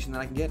information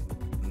that I can get?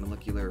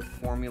 Molecular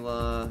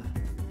formula.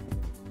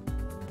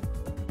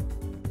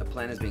 The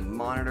plan is being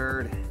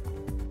monitored.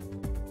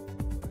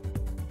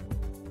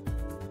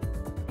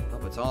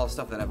 It's all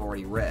stuff that I've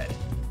already read.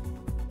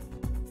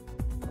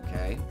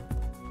 Okay.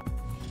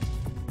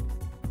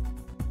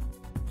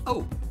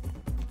 Oh!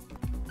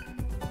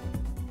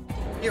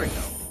 Here we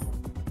go.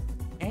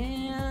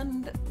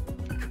 And...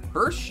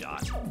 Curse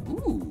Shot.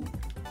 Ooh.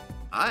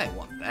 I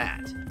want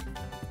that.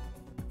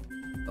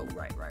 Oh,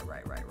 right.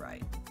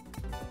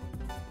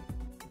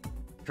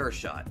 Curse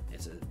Shot.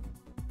 It's a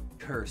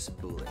curse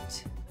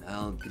bullet.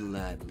 I'll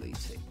gladly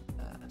take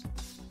that.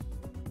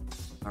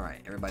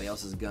 Alright, everybody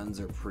else's guns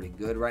are pretty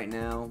good right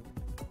now.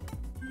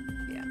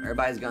 Yeah,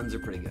 everybody's guns are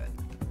pretty good.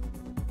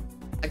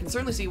 I can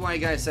certainly see why you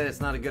guys said it's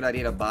not a good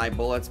idea to buy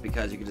bullets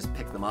because you can just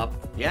pick them up.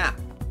 Yeah,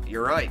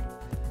 you're right.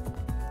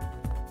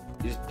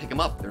 You just pick them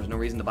up. There's no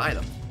reason to buy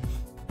them.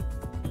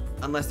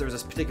 Unless there's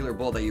this particular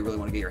bullet that you really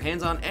want to get your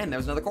hands on, and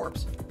there's another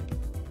corpse.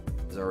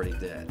 He's already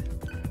dead.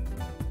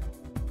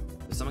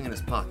 There's something in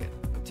his pocket.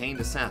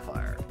 Obtained a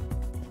sapphire.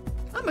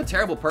 I'm a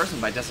terrible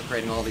person by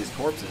desecrating all these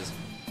corpses.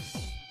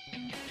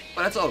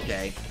 But it's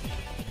okay.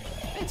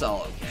 It's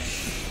all okay.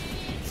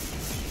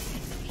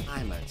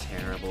 I'm a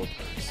terrible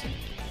person.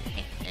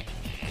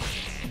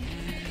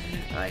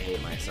 I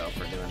hate myself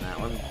for doing that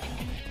one.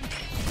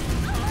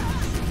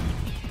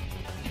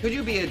 Could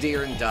you be a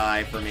deer and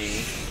die for me,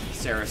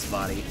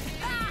 Sarasvati?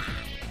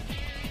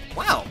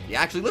 Wow, you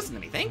actually listened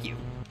to me, thank you.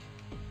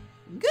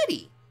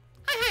 Goody.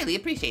 I highly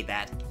appreciate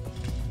that.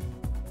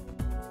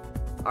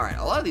 Alright,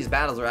 a lot of these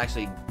battles are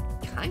actually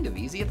kind of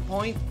easy at the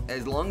point,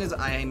 as long as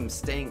I'm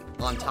staying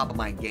on top of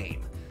my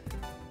game.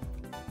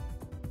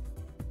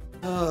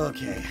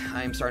 Okay,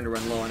 I'm starting to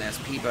run low on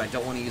SP, but I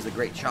don't want to use the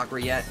Great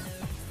Chakra yet.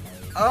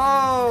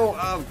 Oh,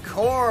 of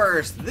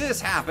course! This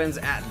happens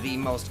at the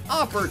most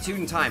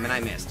opportune time, and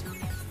I missed.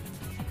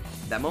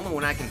 That moment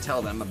when I can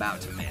tell that I'm about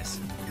to miss.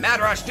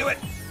 Mad Rush, do it!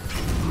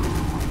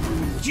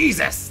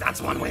 Jesus,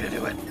 that's one way to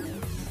do it.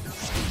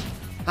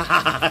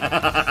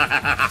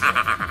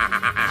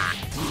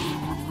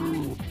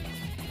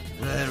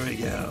 There we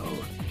go.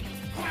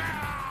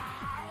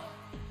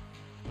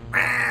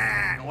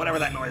 Whatever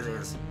that noise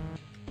is.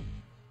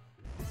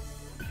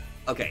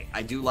 Okay,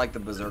 I do like the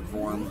berserk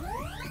form.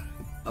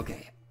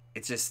 Okay,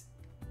 it's just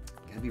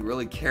gotta be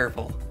really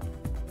careful.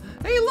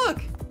 Hey,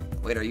 look!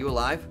 Wait, are you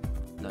alive?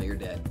 No, you're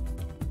dead.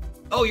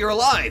 Oh, you're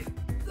alive!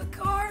 The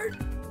card.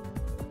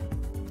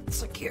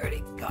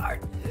 Security card.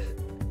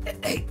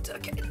 He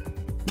took it.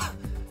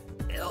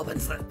 It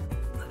opens the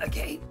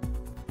gate.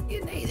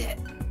 You need it.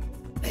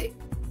 They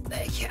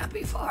can't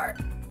be far.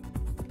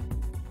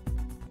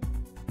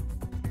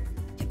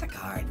 Get the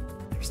card.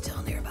 They're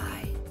still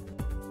nearby.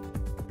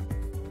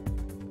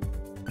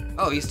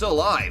 Oh, he's still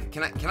alive.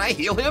 Can I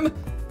heal him?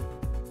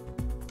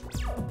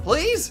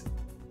 Please?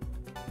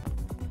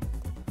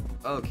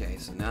 Okay,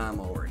 so now I'm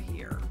over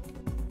here.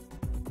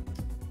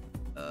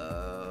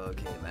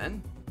 Okay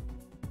then.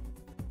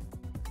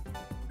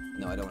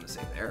 No, I don't want to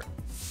save there.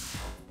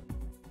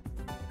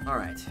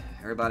 Alright,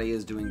 everybody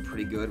is doing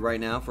pretty good right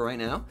now for right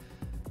now.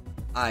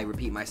 I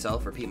repeat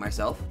myself.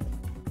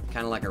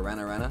 Kind of like a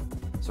rena.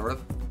 Sort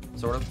of.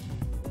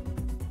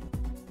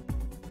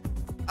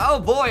 Oh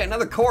boy,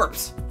 another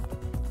corpse!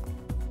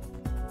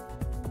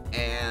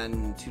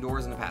 And 2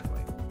 doors and a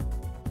pathway.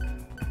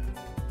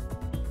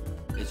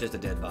 It's just a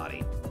dead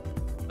body.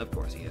 Of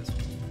course he is.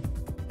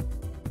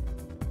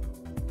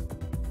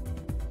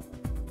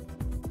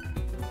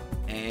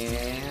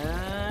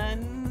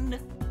 And...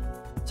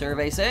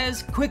 survey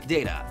says, quick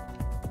data.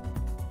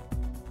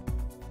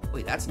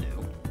 Wait, that's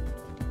new.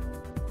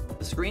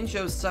 The screen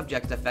shows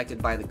subjects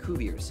affected by the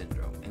Cuvier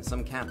syndrome in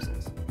some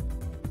capsules.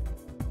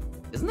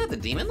 Isn't that the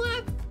demon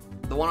lab?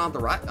 The one on the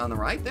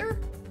right there?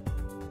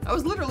 I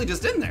was literally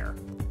just in there.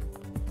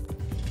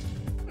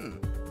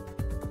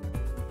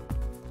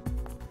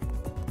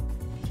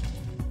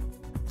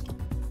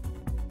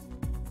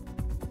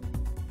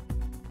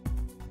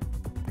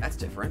 That's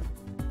different.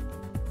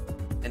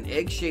 An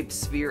egg-shaped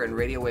sphere and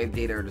radio wave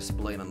data are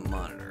displayed on the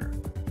monitor.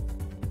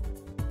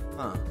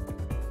 Huh.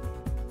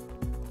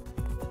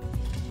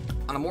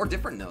 On a more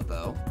different note,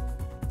 though,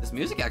 this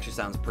music actually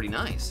sounds pretty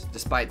nice.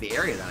 Despite the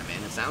area that I'm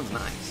in, it sounds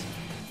nice.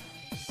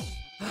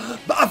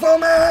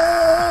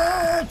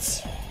 Baphomet!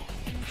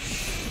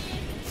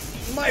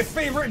 My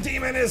favorite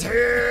demon is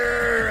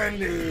here, and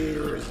he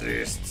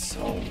resists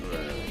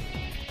over.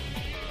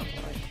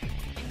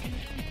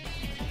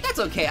 That's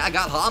okay, I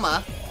got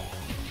Hama.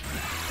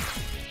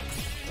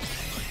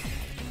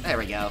 There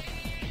we go.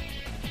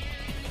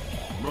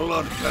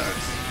 Blood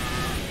test.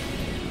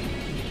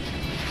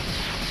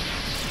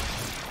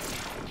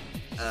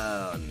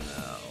 Oh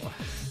no.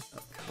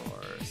 Of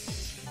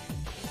course.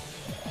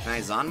 Can I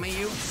Zanma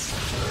you?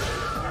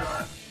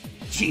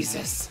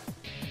 Jesus.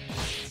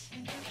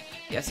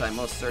 Yes, I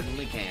most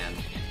certainly can.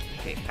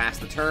 Okay, pass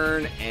the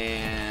turn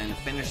and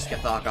finish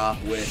Skethok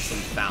off with some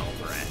foul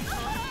breath.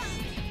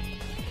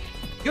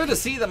 Good to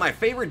see that my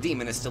favorite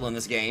demon is still in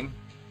this game.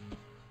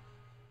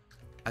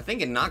 I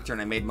think in Nocturne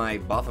I made my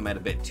Baphomet a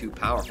bit too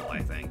powerful, I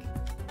think.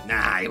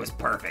 Nah, it was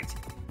perfect.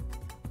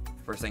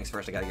 First things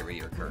first, I gotta get rid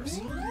of your curse.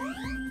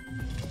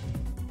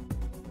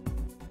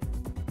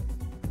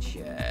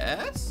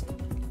 Chest.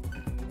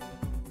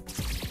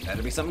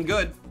 Better be something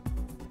good.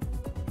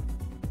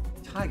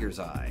 Tiger's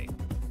Eye.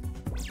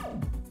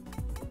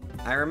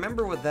 I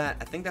remember with that,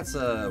 I think that's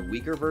a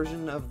weaker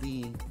version of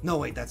the... No,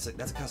 wait, that's a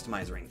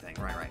customized ring thing.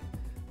 Right.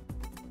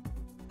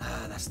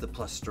 That's the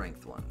plus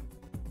strength one.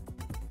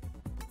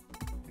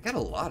 I got a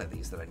lot of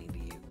these that I need to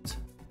use.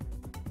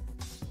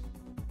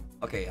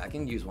 Okay, I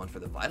can use one for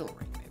the vital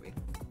ring, maybe.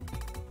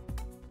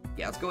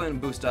 Yeah, let's go ahead and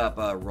boost up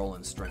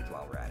Roland's strength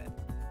while we're at it.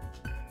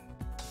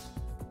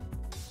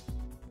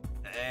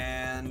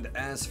 And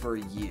as for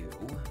you...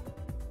 go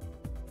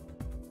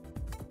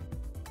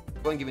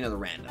ahead and give me another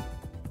random.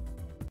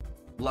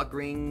 Luck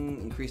ring,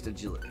 increased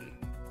agility.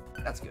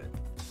 That's good.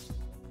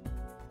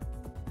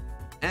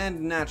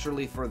 And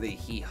naturally for the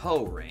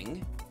He-Ho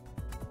ring,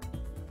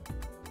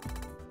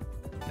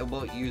 I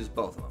will use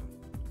both of them.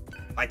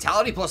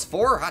 Vitality plus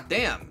 4? Hot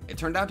damn. It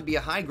turned out to be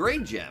a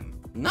high-grade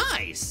gem.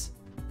 Nice!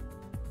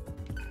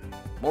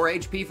 More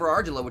HP for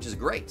Argila, which is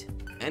great.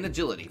 And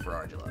agility for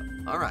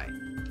Argila. Alright.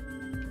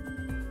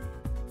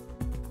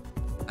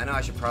 I know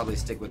I should probably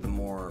stick with the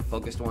more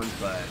focused ones,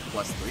 but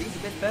plus 3 is a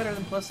bit better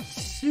than plus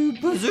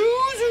Super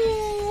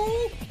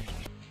Zuzu!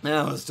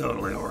 That was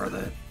totally worth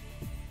it.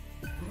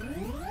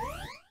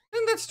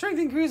 And that strength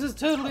increase is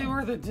totally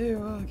worth it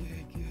too.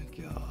 Okay,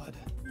 good God.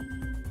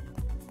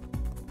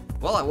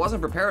 Well, I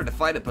wasn't prepared to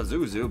fight a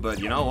Pazuzu, but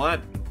you know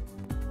what?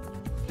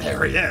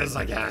 There he is,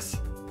 I guess.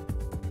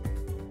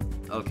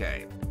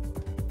 Okay.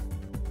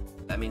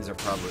 That means they're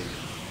probably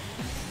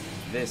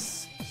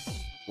this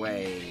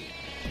way.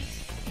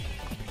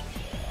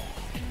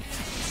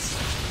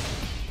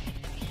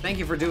 Thank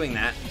you for doing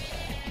that.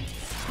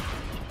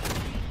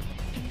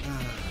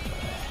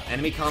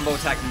 Enemy combo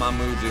attack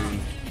Mamudun.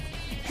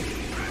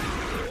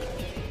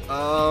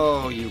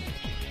 Oh, you...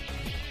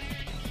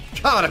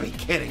 gotta be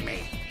kidding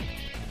me.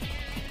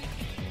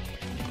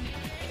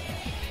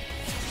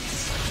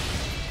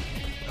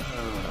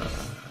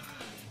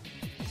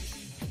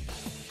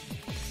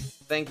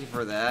 Thank you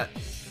for that.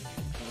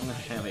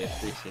 I really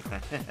appreciate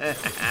that.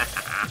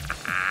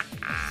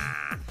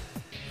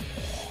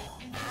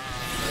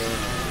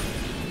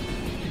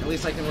 At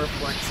least I can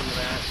reflect some of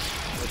that,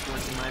 which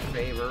works in my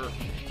favor.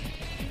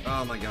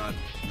 Oh my god.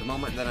 The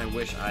moment that I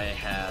wish I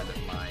had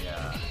my,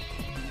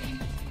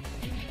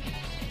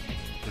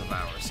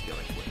 Devour skill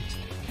equipped.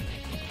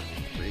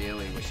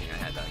 Really wishing I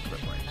had that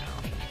equipped right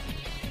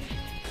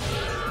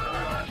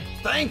now.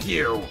 Thank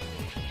you!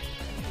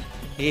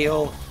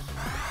 Heal.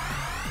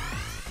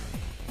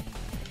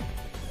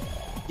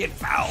 Get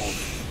fouled!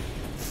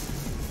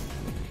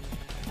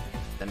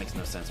 That makes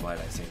no sense. Why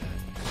did I say that?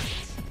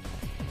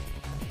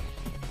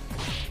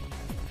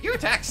 Your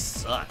attack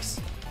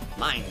sucks.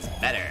 Mine's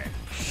better.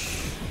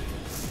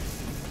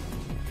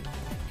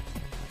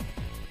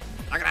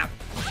 Knock it out.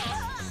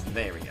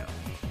 There we go.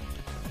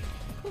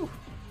 Whew.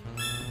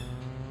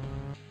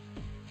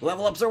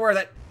 Level ups are worth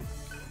it.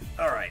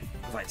 Alright.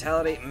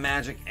 Vitality,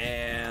 magic,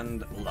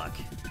 and luck.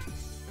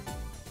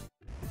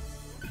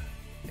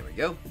 Here we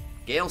go.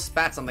 Gale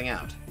spat something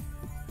out.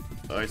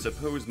 I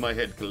suppose my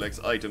head collects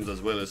items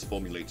as well as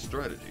formulates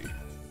strategy.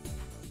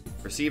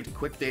 Received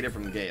quick data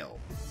from Gale.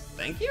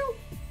 Thank you?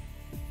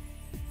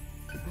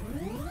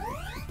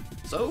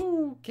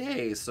 So,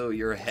 okay, so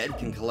your head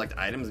can collect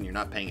items and you're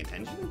not paying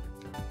attention?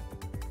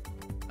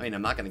 I mean,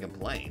 I'm not gonna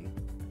complain.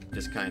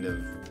 Just kind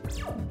of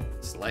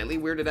slightly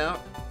weirded out.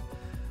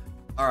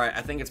 Alright,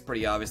 I think it's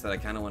pretty obvious that I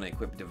kind of want to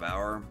equip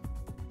Devour.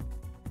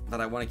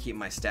 But I want to keep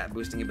my stat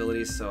boosting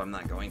abilities, so I'm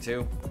not going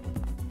to.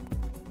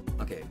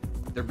 Okay,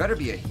 there better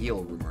be a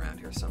heal room around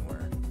here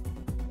somewhere.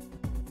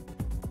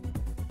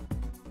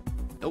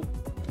 Nope.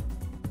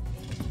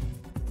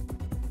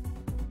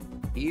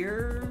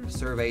 Here,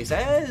 survey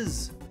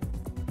says...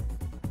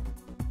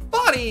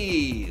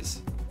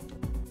 Bodies!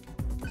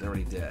 He's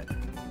already dead.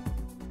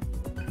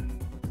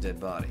 Dead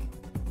body.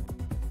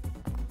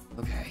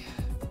 Okay.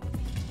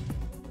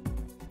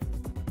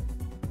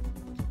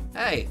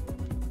 Hey!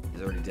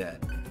 He's already dead.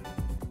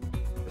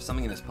 There's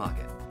something in his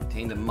pocket.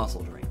 Contained a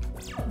muscle drink.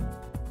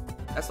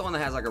 That's the one that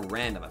has like a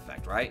random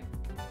effect, right?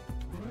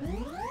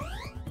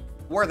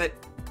 Worth it.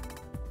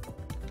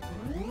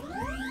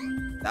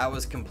 That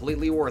was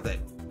completely worth it.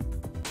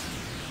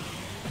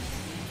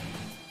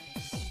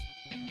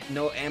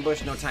 No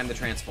ambush, no time to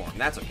transform.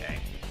 That's okay.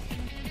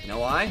 You know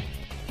why?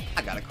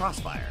 I got a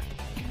crossfire.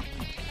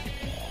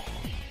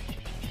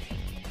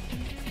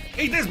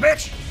 Eat this,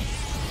 bitch!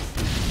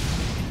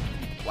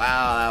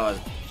 Wow, that was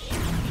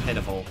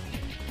pitiful.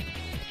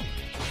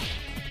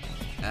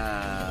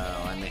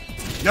 I mean...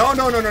 No,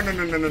 no, no, no, no,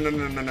 no, no, no, no,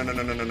 no, no, no,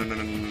 no, no, no, no, no,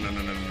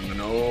 no, no,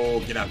 no,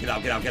 get out, get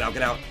out, get out, get out,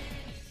 get out.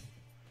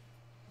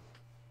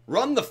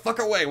 Run the fuck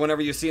away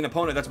whenever you see an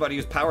opponent that's about to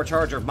use power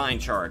charge or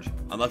mind charge.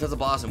 Unless it's a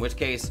boss, in which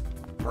case,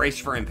 brace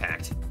for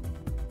impact.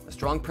 A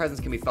strong presence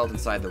can be felt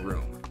inside the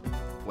room.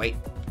 Wait.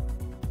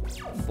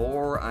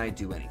 Before I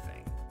do anything.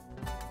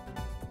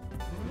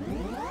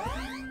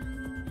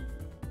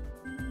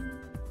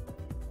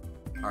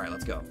 Alright,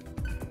 let's go.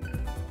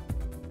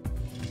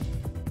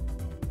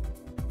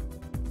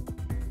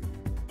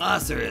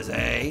 Oscars,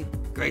 eh?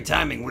 Great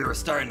timing, we were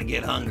starting to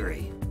get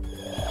hungry.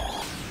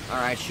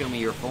 Alright, show me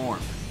your form.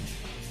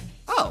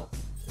 Oh!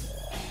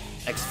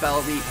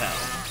 Expel Repel.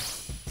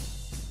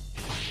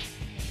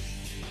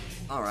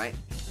 Alright,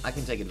 I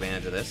can take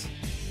advantage of this.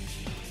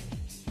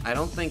 I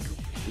don't think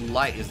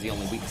light is the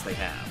only weakness they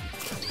have.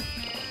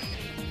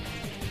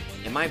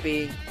 It might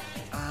be...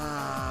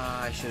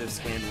 I should have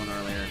scanned one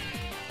earlier.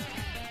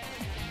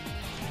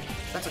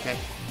 That's okay.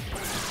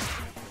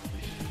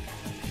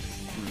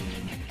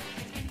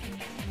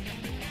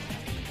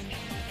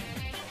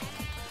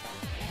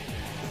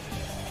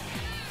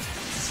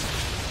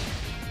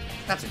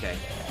 That's okay.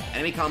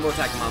 Enemy combo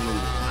attack on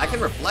move. I can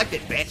reflect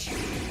it, bitch.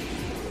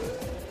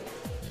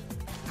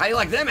 How do you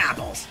like them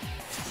apples?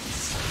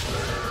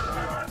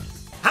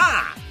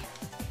 Ha!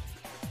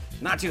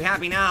 Not too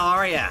happy now,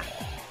 are ya?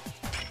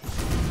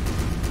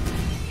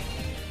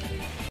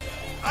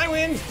 I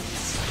win!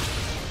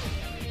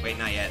 Wait,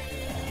 not yet.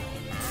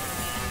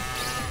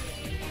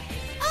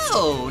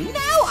 Oh,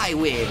 now I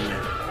win!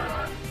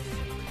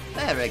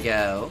 There we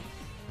go.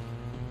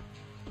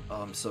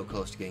 Oh, I'm so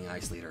close to getting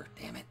Ice Leader.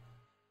 Damn it.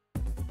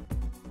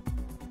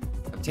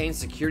 Obtain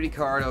security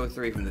card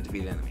 03 from the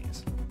defeated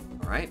enemies.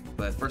 Alright,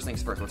 but first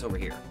things first, what's over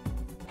here?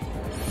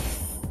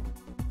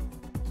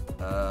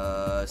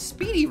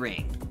 Speedy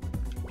Ring.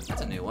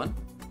 That's a new one.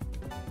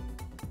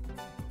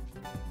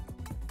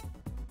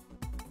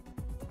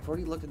 I've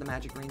already looked at the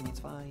magic ring, it's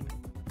fine.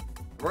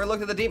 I've already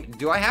looked at the demon.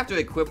 Do I have to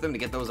equip them to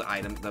get those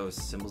items, those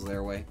symbols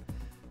their way?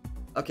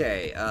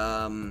 Okay,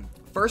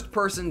 first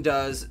person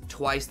does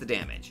twice the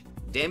damage.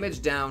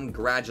 Damage down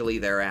gradually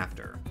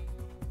thereafter.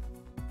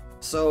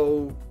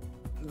 So,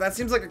 that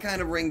seems like a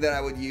kind of ring that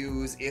I would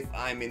use if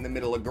I'm in the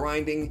middle of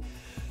grinding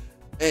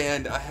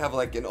and I have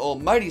like an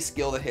almighty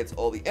skill that hits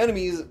all the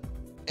enemies,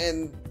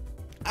 and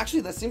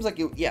Actually, that seems like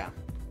it... Yeah.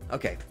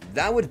 Okay.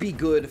 That would be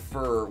good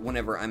for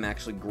whenever I'm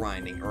actually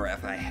grinding, or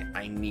if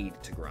I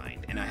need to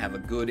grind, and I have a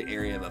good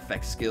area of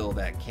effect skill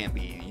that can't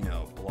be, you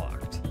know,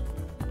 blocked.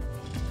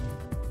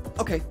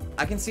 Okay.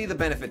 I can see the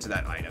benefit to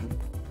that item.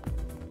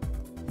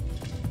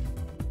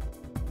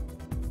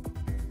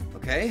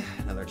 Okay.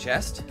 Another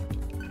chest.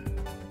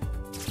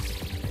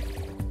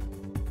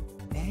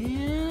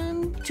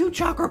 And 2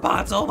 chakra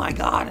pots. Oh my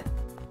god.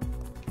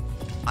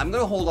 I'm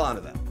gonna hold on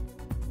to them.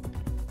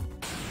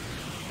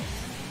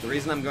 The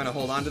reason I'm going to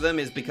hold on to them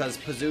is because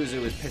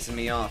Pazuzu is pissing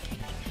me off.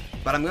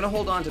 But I'm going to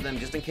hold on to them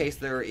just in case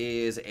there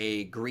is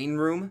a green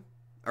room.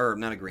 Or,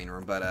 not a green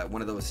room, but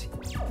one of those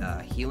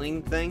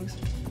healing things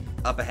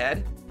up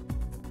ahead.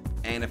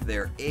 And if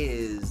there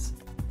is,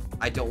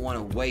 I don't want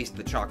to waste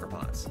the chakra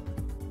pots.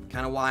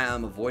 Kind of why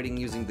I'm avoiding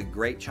using the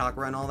great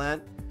chakra and all that.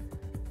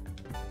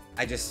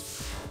 I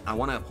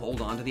want to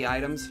hold on to the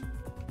items.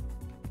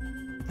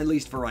 At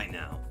least for right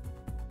now.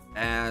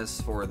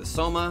 As for the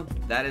Soma,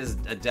 that is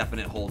a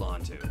definite hold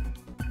on to.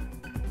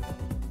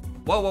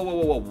 Whoa, whoa, whoa,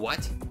 whoa, whoa,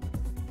 what?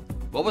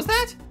 What was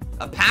that?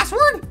 A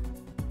password?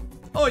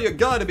 Oh, you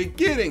gotta be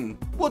kidding!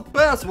 What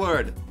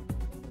password?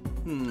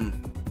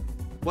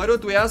 Why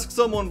don't we ask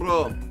someone,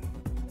 bro?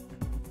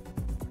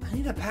 I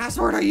need a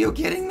password, are you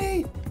kidding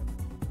me?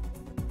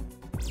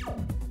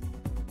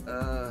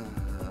 Okay.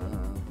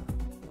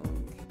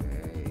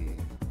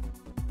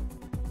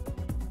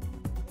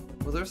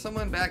 Was there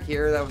someone back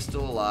here that was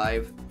still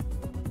alive?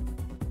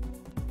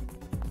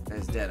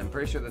 Guy's dead. I'm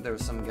pretty sure that there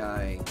was some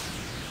guy.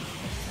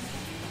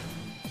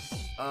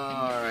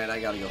 Alright,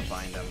 I gotta go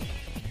find him.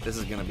 This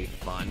is gonna be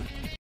fun.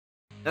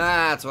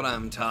 That's what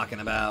I'm talking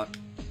about.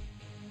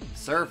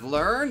 Surf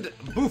learned,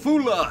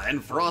 Bufula,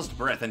 and Frost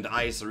Breath and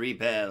Ice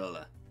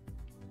Repel.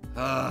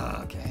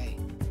 Okay.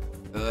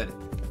 Good.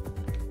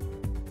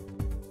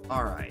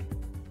 Alright.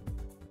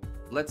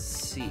 Let's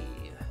see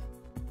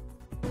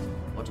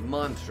what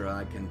mantra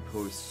I can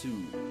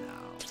pursue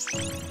now.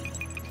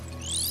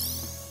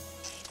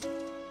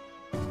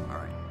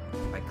 Alright.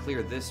 If I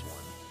clear this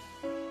one,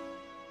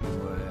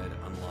 would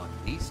unlock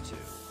these 2.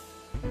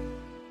 Yeah,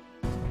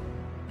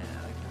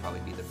 that could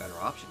probably be the better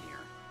option here.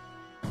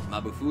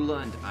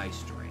 Mabufula and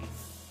Ice Drain.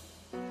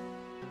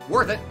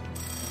 Worth it!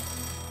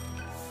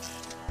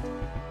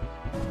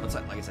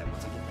 Like I said,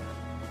 once I get there.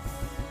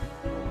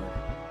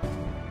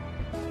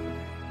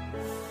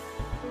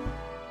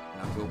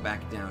 And I'll go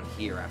back down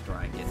here after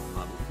I get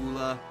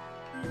Mabufula.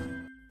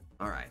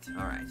 Alright,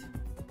 alright.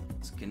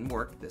 This can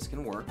work, this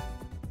can work.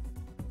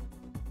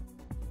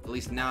 At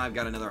least now I've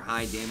got another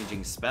high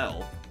damaging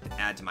spell to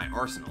add to my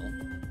arsenal.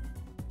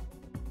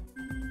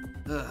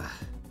 Ugh.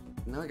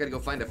 Now I gotta go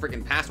find a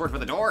freaking password for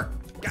the door.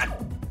 God! How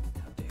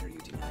dare you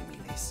deny me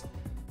this?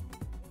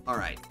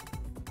 Alright.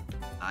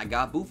 I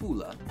got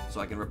Bufula, so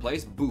I can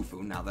replace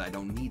Bufu now that I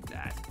don't need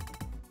that.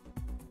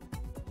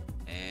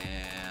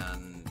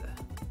 And...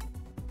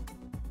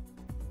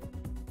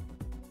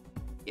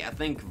 yeah, I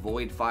think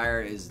Void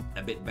Fire is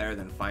a bit better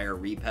than Fire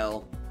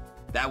Repel.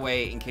 That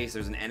way, in case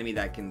there's an enemy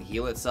that can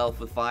heal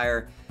itself with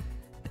fire,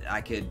 I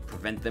could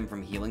prevent them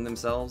from healing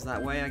themselves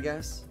that way, I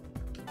guess.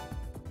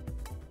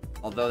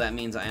 Although that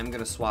means I am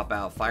going to swap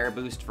out Fire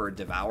Boost for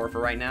Devour for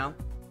right now.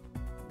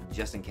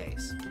 Just in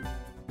case.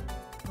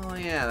 Oh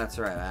yeah, that's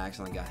right, I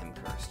accidentally got him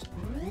cursed.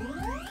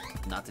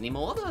 Not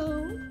anymore,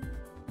 though.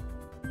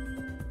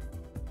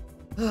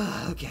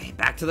 Okay,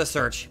 back to the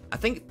search. I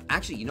think,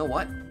 actually, you know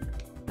what?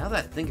 Now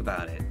that I think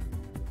about it,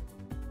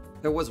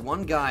 there was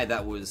one guy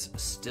that was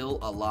still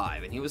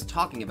alive, and he was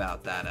talking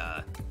about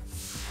that,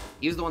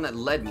 he was the one that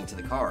led me to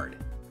the card.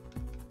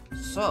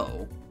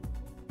 So,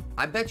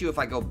 I bet you if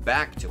I go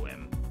back to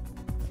him,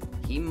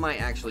 he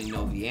might actually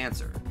know the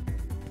answer.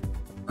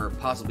 Or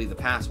possibly the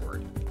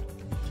password.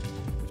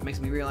 Which makes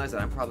me realize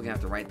that I'm probably gonna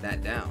have to write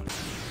that down.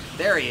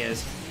 There he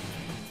is!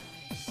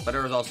 But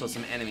there was also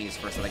some enemies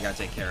first that I gotta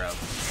take care of.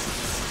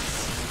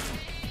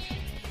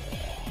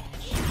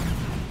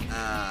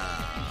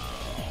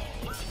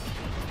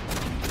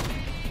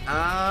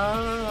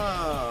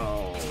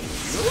 Oh.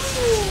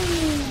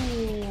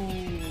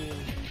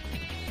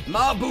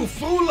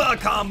 Mabufula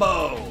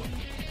combo!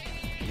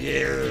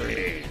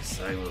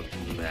 Yes, I will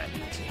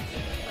gladly take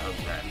care. I'll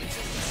gladly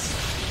take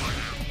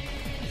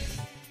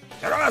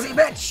care. Aussie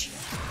bitch!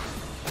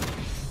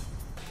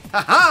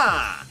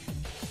 Haha!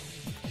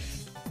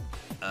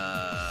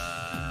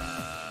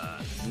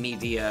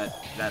 Media,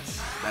 that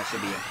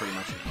should be pretty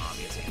much an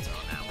obvious answer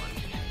on that one.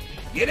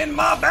 Get in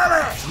my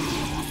belly!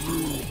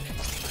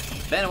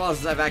 Been a while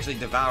since I've actually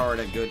devoured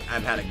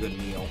I've had a good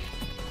meal.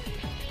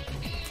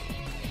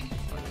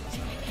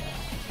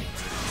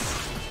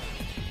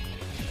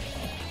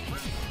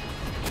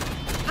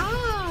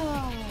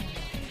 Oh!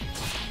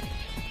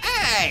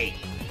 Hey!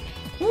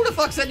 Who the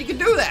fuck said you could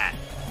do that?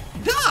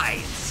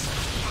 Die!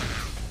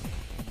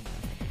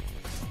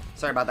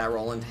 Sorry about that,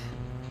 Roland.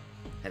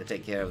 Had to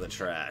take care of the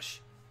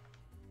trash.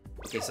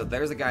 Okay, so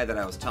there's the guy that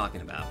I was talking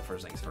about,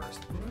 first things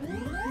first.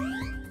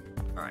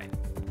 Alright.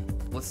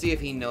 Let's see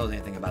if he knows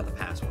anything about the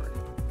password.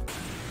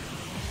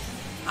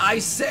 I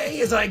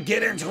say as I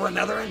get into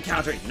another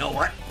encounter, you know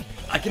what?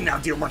 I can now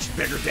deal much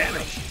bigger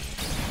damage.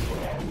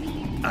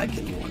 I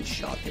can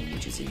one-shot them,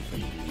 which is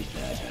infinitely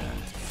better.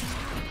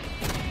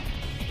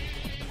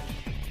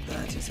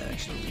 That is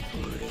actually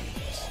great.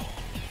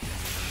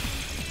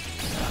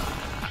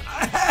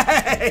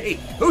 Hey!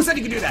 Who said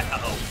you could do that?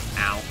 Uh-oh.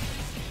 Ow.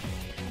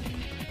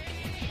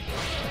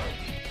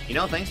 You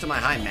know, thanks to my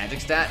high magic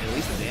stat, at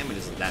least the damage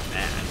isn't that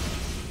bad.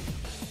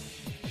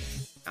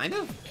 Kind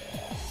of?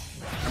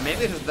 Or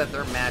maybe it's that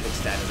their magic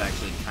stat is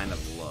actually kind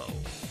of low.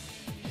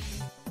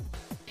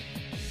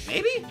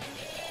 Maybe?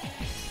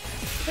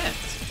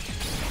 Depends.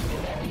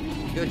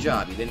 Good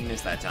job, you didn't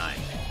miss that time.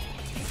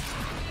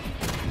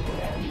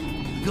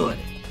 Good.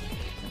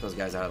 Get those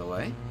guys out of the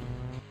way.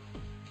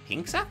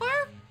 Pink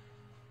sapphire?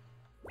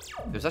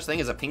 There's such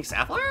thing as a pink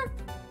sapphire?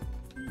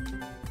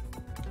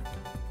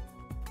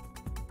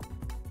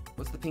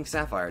 What's the pink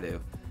sapphire do?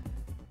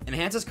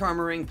 Enhances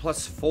karma ring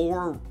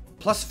 +4.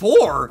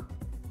 +4?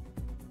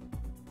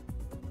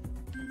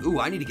 Ooh,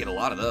 I need to get a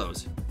lot of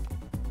those.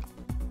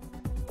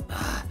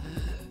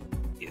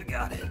 You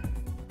got it.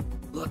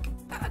 Look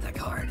at the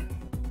card.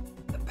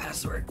 The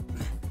password.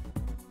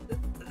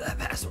 That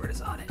password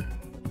is on it.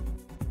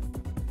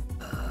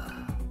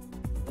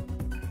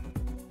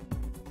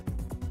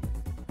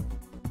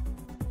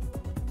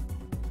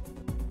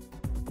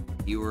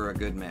 You were a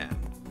good man.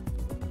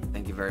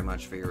 Thank you very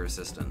much for your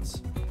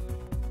assistance.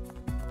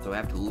 So I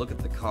have to look at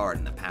the card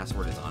and the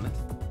password is on it?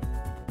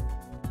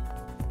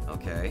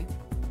 Okay.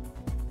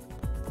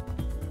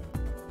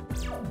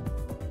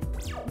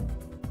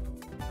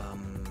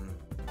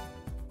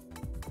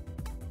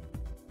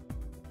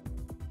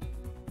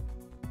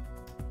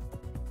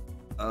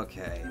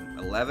 Okay,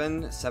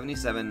 11,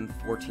 77,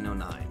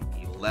 1409.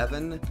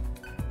 11,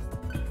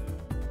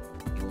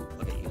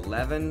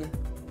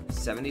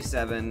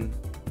 77,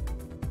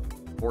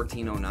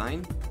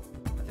 1409.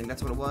 I think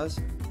that's what it was.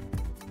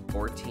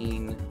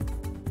 14,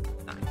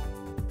 9.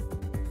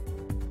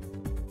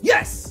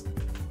 Yes!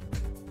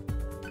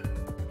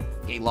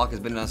 Gate lock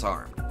has been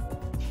disarmed.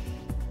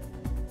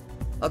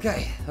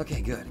 Okay,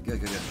 good.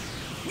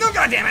 No,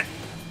 goddammit!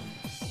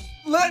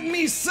 Let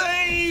me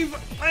save!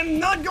 I'm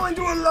not going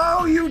to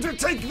allow you to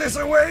take this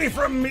away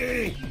from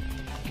me!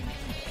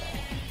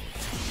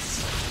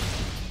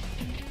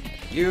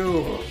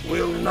 You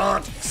will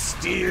not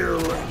steal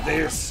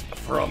this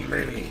from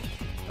me.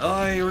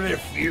 I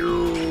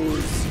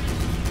refuse.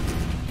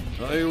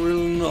 I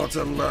will not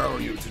allow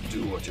you to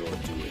do what you're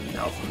doing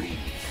now, freeze.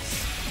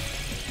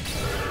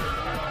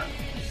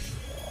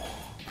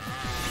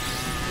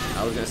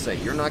 I was gonna say,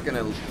 you're not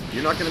gonna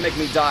make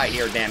me die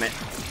here, damn it.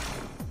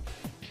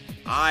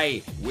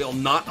 I will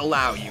not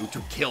allow you to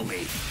kill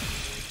me.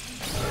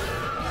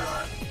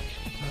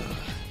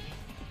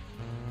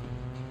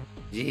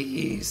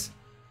 Jeez.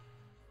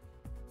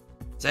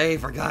 Say,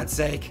 for God's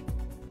sake.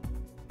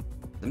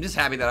 I'm just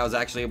happy that I was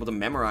actually able to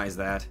memorize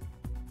that.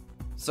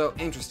 So,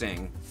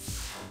 interesting.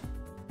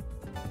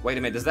 Wait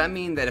a minute, does that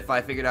mean that if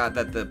I figured out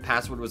that the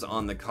password was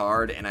on the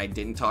card and I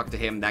didn't talk to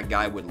him, that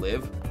guy would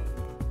live?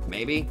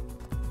 Maybe?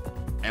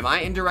 Am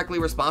I indirectly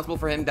responsible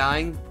for him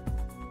dying?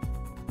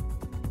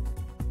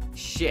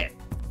 Shit.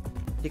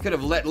 He could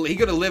have lived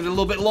a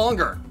little bit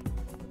longer.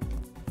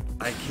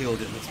 I killed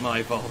him, it's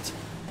my fault.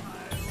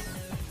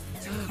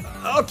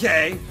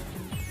 Okay.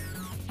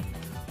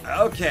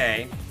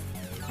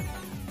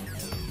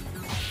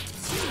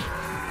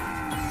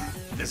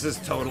 This is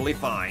totally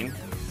fine.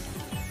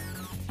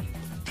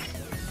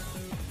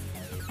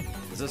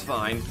 This is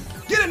fine.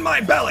 Get in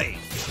my belly!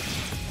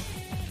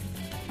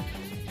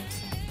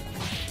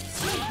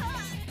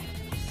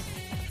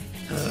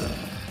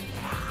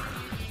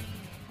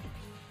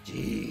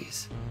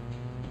 Jeez.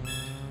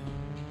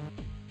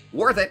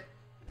 Worth it!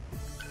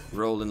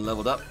 Roland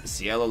leveled up,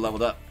 Cielo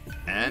leveled up,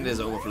 and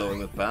is overflowing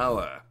with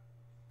power.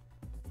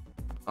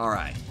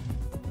 Alright.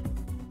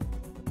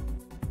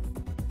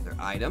 Their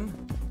item.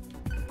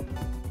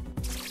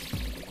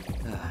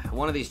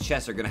 One of these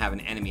chests are gonna have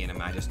an enemy in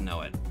them, I just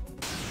know it.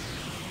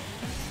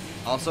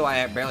 Also,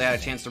 I barely had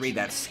a chance to read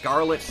that.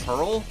 Scarlet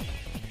Pearl?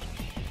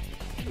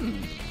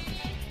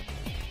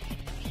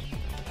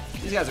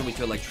 These guys are weak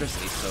to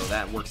electricity, so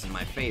that works in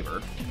my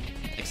favor.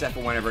 Except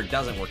for whenever it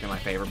doesn't work in my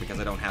favor because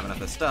I don't have enough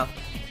of this stuff.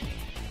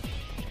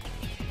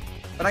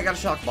 But I got a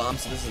shock bomb,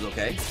 so this is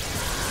okay.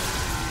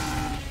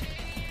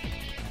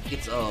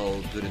 It's all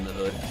good in the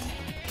hood.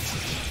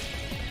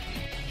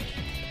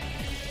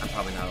 I'm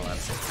probably not allowed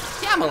to say that.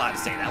 Yeah, I'm allowed to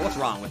say that. What's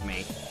wrong with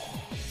me?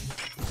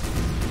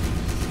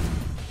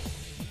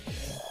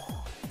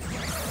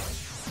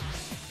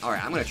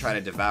 Alright, I'm gonna try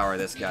to devour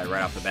this guy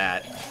right off the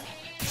bat.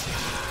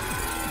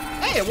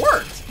 Hey, it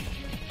worked!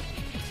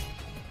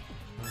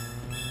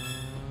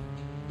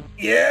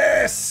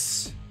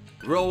 Yes!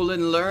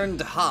 Roland learned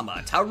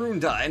Hama,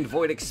 Tarunda, and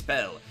Void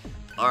Expel.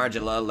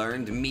 Argela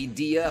learned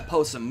Medea,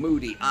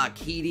 Posamudi,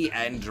 Akidi,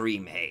 and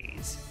Dream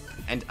Haze.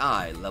 And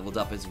I leveled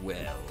up as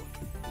well.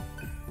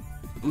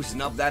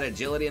 Boosting up that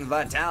agility and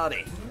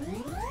vitality.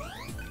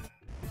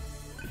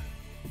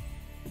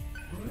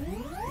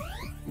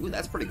 Ooh,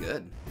 that's pretty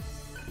good.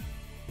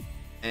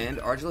 And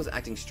Argela's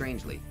acting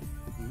strangely.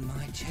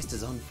 My chest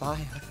is on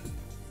fire.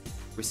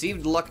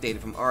 Received luck data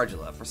from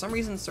Argela. For some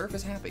reason, Surf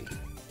is happy.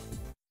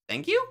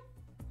 Thank you?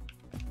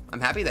 I'm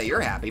happy that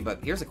you're happy,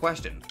 but here's a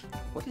question.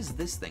 What does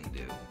this thing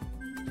do?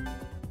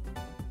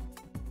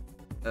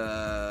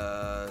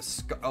 Oh,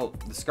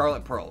 the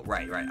Scarlet Pearl.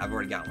 Right. I've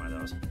already got one of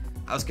those.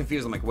 I was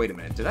confused. I'm like, wait a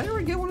minute. Did I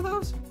already get one of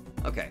those?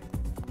 Okay.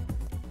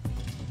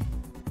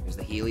 There's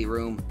the Healy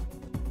room.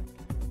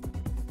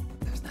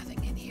 There's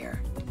nothing in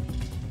here.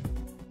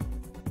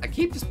 I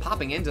keep just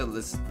popping into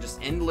this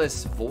just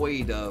endless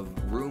void of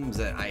rooms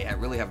that I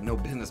really have no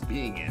business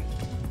being in.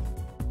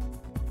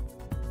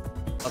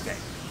 Okay.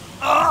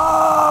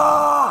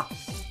 Ah!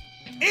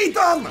 Eat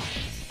them!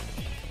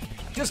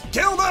 Just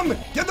kill them!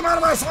 Get them out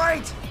of my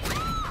sight!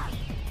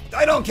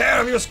 I don't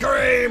care if you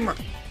scream!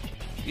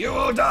 You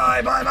will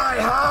die by my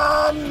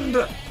hand!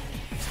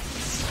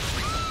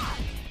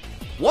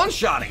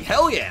 One-shotting,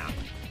 hell yeah!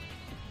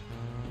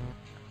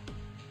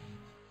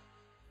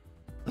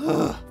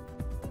 Ugh.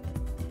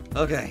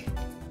 Okay.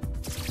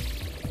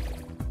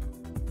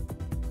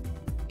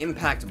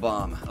 Impact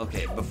bomb.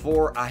 Okay,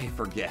 before I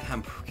forget,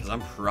 because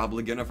I'm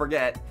probably gonna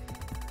forget.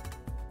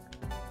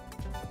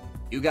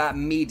 You got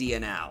media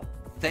now.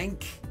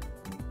 Thank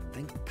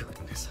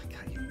goodness I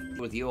got you.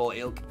 With you all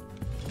ilk.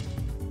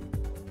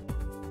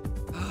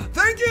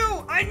 Thank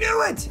you! I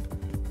knew it!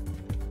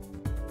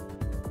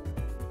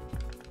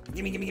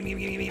 Gimme.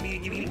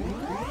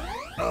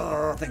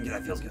 Oh, thank you,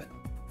 that feels good.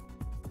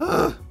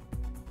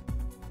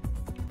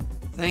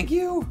 Thank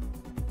you.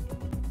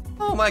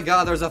 Oh my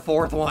god, there's a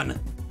fourth one.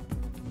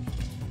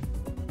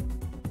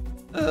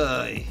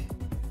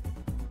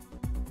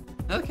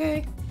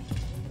 Okay.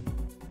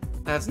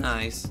 That's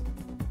nice.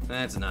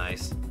 That's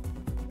nice.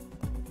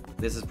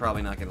 This is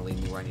probably not gonna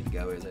lead me where I need to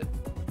go, is it?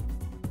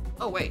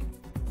 Oh, wait.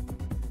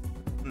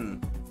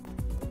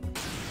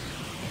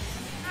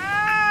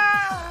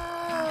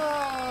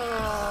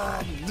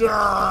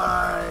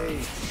 Die!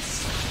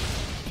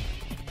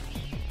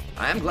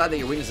 I am glad that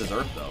your weakness is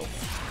Earth, though.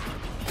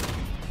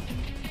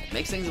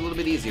 Makes things a little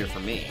bit easier for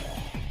me.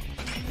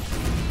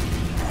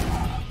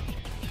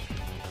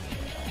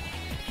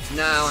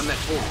 Now I'm at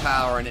full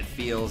power and it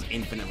feels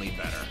infinitely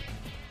better.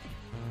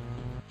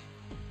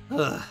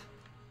 Ugh.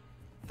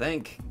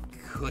 Thank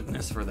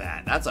goodness for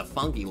that. That's a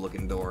funky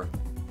looking door.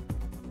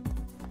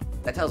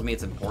 That tells me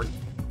it's important.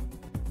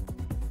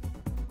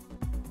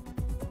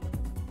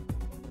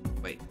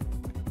 Wait.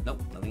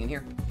 Nope, nothing in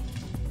here.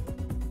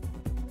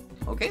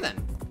 Okay then.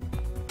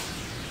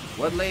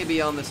 What lay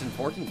beyond this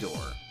important door?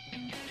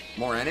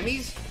 More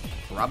enemies?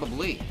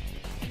 Probably.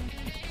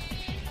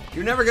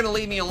 You're never gonna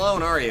leave me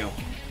alone, are you?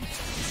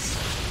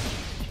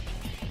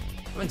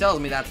 Someone tells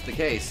me that's the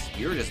case.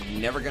 You're just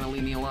never gonna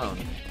leave me alone.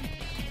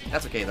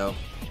 That's okay, though.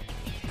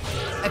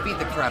 I beat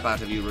the crap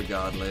out of you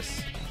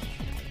regardless.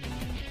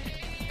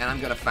 And I'm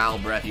gonna foul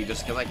breath you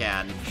just because I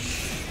can.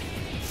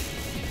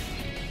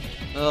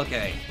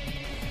 Okay.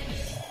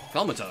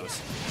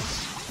 Comatose.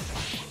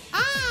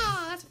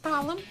 Ah, that's a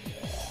problem.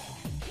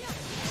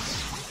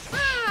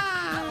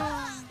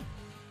 Ah.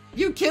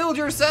 You killed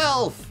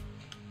yourself!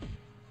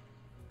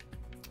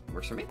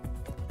 Works for me.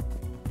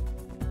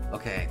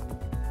 Okay.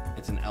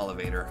 It's an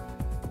elevator.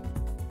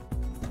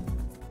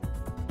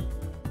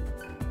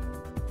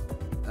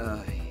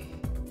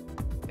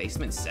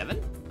 Basement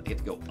 7? I get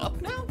to go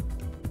up now?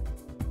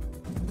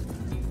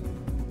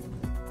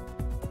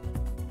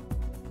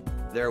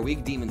 There are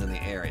weak demons in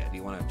the area. Do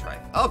you want to try?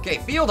 Okay,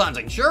 field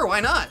hunting. Sure, why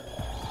not?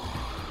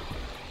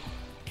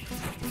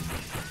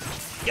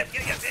 Yep.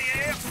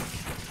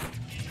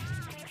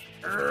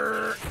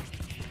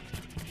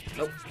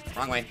 Nope,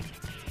 wrong way.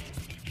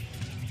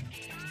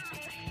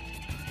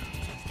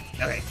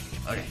 Okay.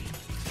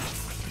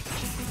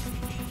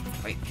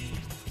 Wait.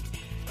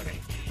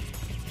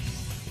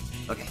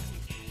 Okay.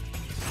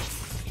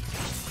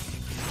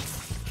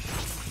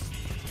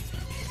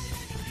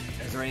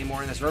 Is there any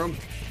more in this room?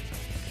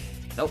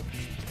 Nope.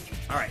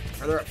 Alright,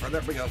 further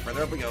up we go.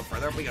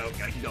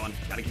 Gotta keep going.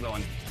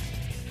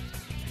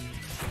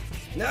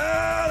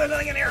 No, there's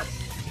nothing in here!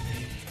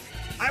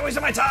 I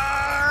wasted my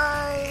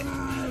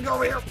time! Go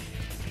over here!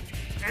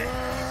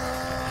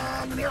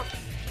 And here!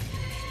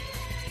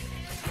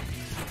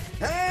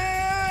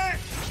 Ah!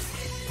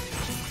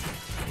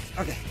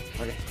 Okay.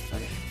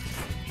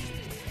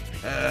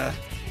 I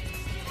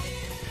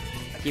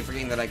keep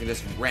forgetting that I can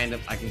just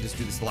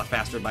do this a lot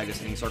faster by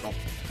just hitting circle.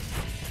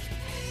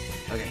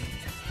 Okay.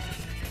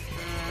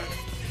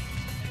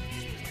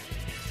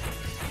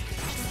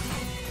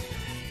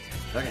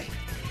 Okay.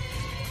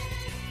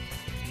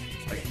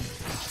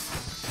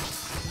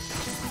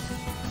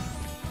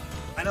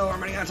 I know, I'm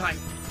running out of time.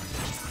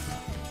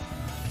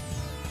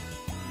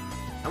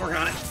 I'm working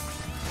on it.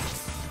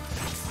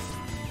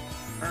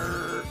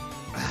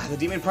 The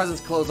demon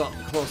presence close on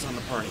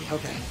the party.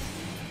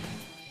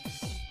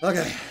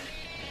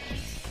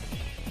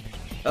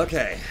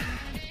 Okay.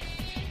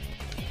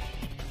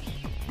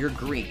 You're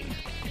green.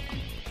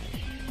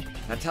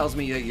 That tells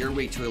me that you're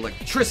weak to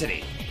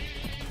electricity.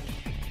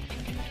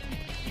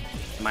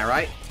 Am I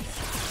right?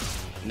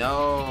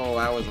 No,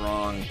 I was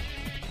wrong.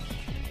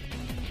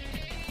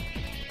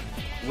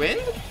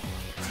 Wind?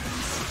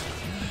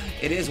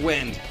 It is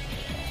wind.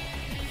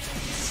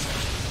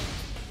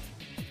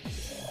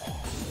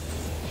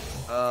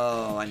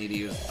 Oh, I need to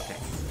use... Okay.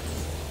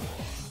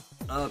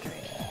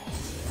 Okay.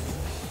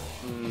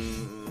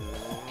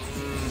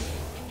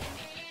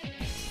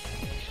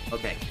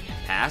 Okay.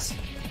 Pass.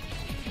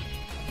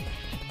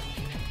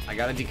 I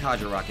got a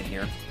Decadra Rock in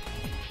here.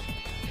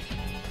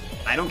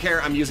 I don't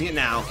care, I'm using it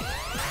now.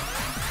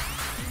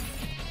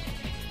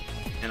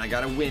 And I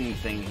got a wind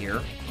thing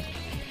here.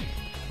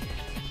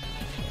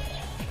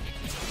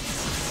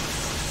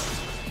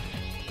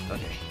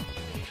 Okay.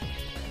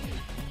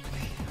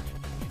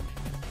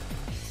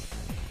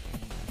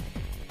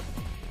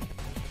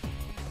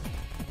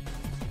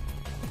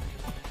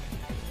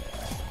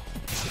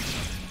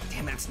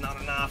 Damn it, it's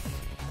not enough.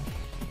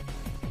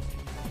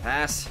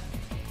 Pass.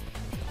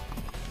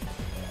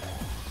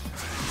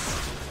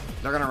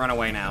 They're gonna run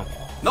away now.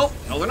 Nope,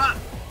 no they're not.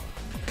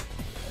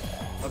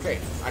 Okay,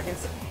 I can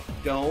say,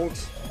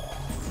 don't.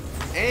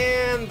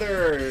 And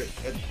they're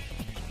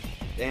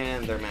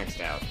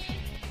maxed out.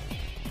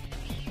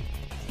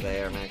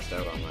 They are maxed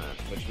out on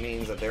that, which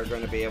means that they're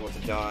going to be able to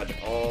dodge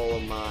all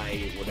of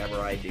my whatever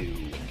I do.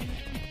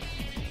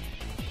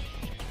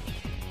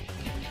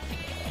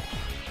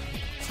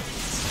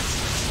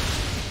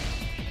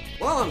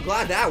 Well, I'm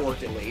glad that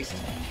worked at least.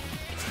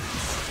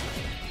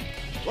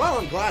 Well,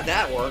 I'm glad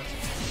that worked.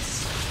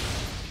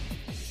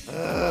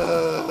 Okay.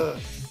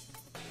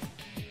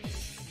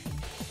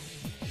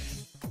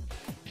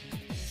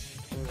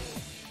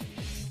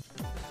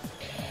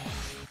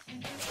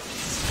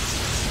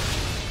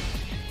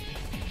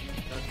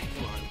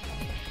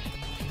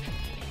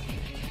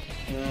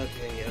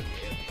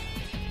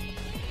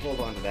 Hold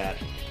on to that.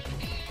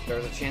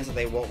 There's a chance that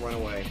they won't run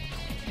away.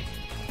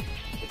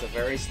 It's a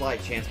very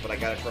slight chance, but I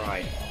gotta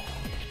try.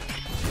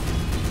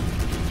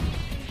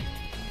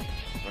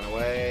 Run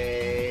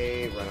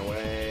away, run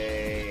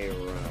away,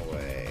 run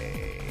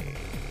away.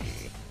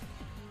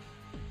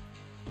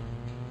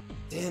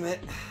 Damn it.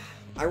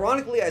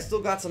 Ironically, I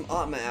still got some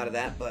Atma out of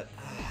that, but...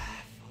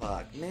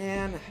 fuck,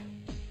 man.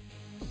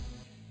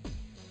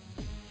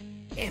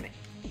 Damn it.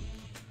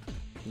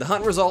 The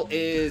hunt result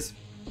is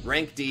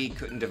rank D,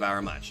 couldn't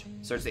devour much.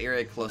 Search the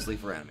area closely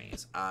for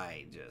enemies.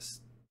 I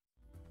just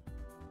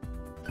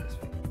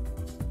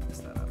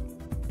messed that up.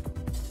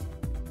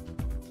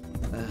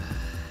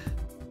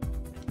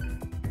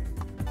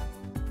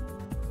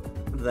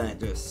 That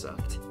just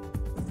sucked.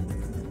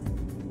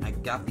 I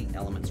got the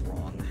elements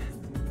wrong.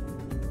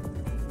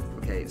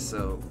 Okay,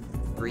 so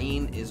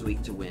green is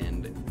weak to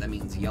wind. That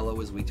means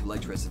yellow is weak to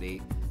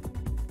electricity.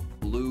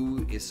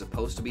 Blue is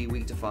supposed to be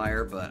weak to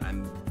fire, but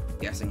I'm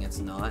guessing it's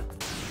not.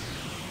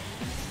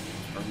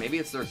 Or maybe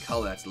it's their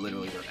color that's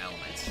literally their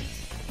elements.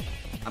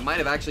 I might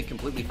have actually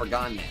completely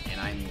forgotten it,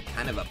 and I'm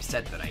kind of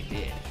upset that I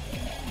did.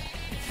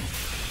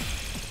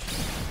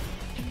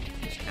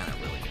 Which kind of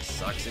really just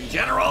sucks in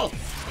general!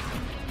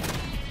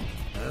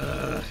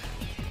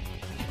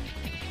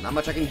 Not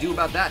much I can do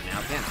about that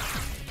now, can I?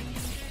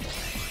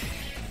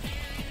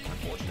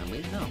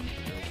 Unfortunately, no.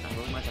 There's not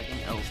really much I can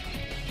else.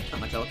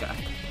 There's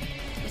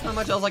not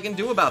much else I can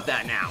do about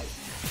that now.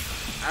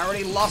 I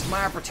already lost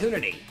my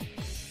opportunity.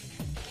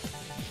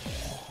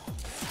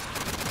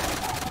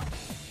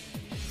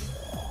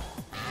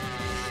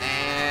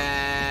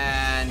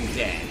 And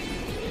dead.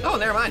 Oh,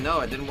 never mind. No,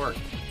 it didn't work.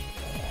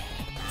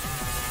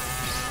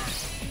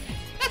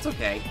 That's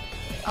okay.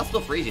 I'll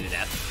still freeze you to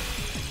death.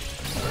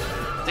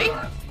 See?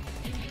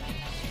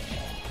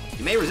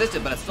 You may resist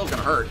it, but it's still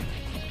gonna hurt.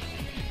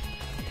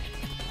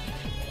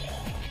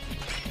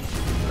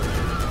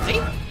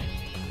 See?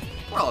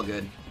 We're all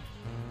good.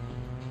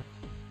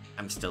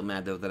 I'm still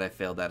mad, though, that I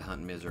failed that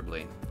hunt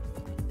miserably.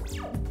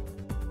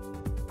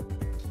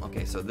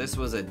 Okay, so this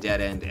was a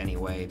dead end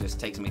anyway. It just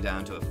takes me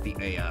down to a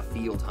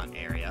field hunt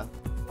area.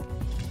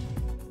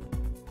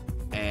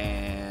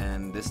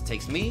 And this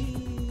takes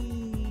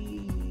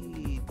me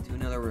to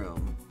another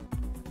room.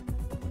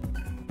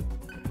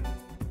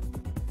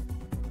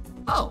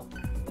 Oh!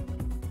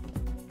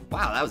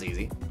 Wow, that was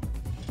easy.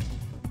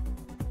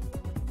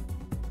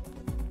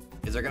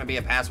 Is there gonna be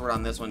a password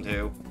on this one,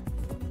 too?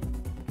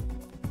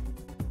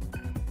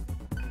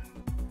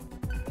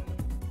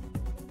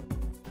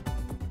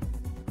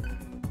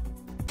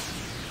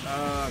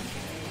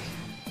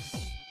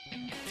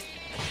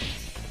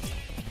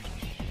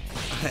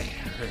 Okay. I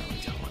really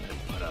don't want to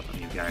put up with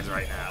you guys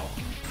right now.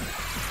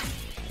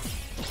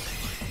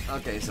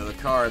 Okay, so the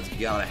card's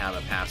gotta have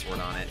a password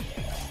on it.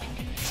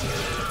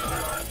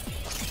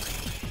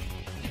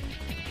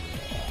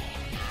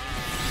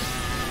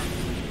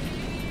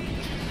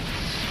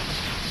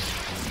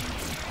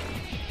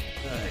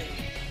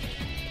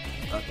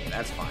 Okay,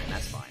 that's fine,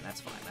 that's fine,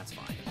 that's fine, that's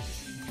fine.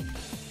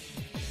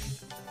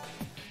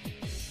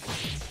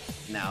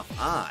 Now, if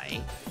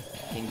I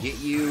can get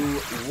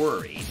you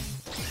worried,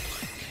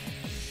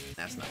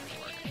 that's not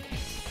gonna work.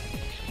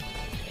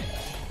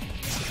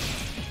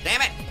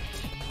 Damn it!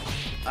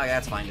 Okay,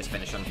 that's fine, just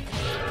finish him.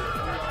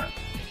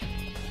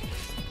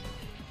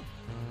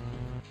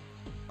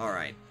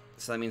 Alright,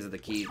 so that means that the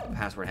key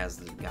password has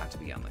got to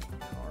be on the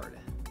card.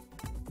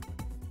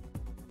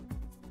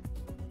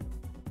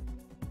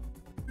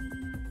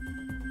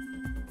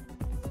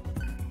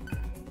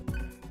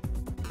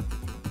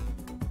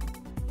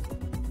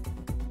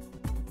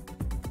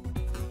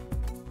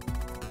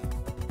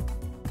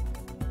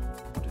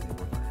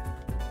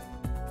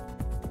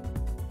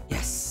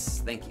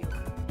 Yes, thank you.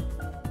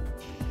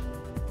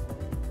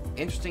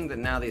 Interesting that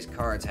now these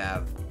cards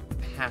have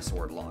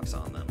password locks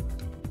on them.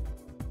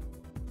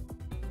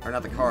 Or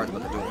not the cards,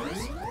 but the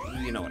doors.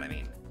 You know what I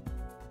mean.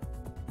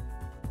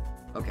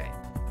 Okay.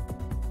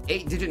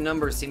 8-digit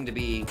numbers seem to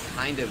be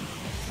kind of...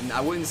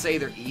 I wouldn't say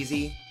they're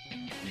easy,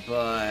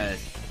 but...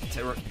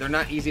 they're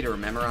not easy to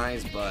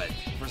memorize, but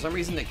for some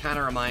reason it kind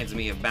of reminds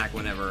me of back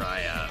whenever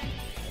I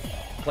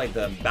played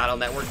the Battle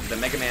Network, the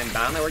Mega Man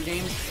Battle Network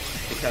games,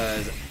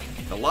 because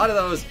a lot of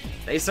those,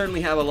 they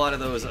certainly have a lot of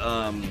those,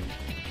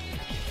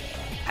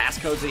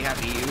 passcodes that you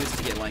have to use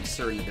to get, like,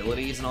 certain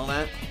abilities and all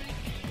that.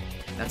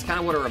 That's kind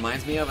of what it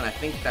reminds me of, and I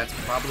think that's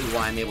probably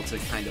why I'm able to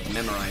kind of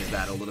memorize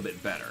that a little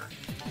bit better.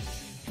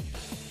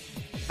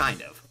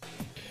 Kind of.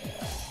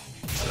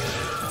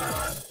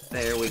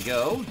 There we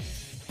go.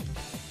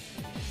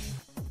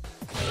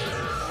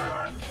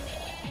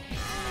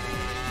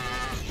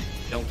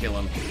 Don't kill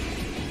him.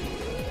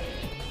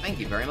 Thank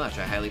you very much.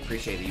 I highly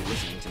appreciate you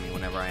listening to me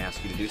whenever I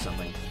ask you to do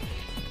something.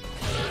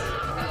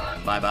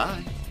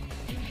 Bye-bye.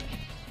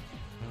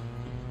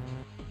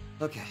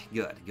 Okay,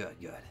 good.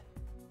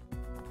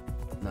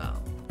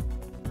 Now,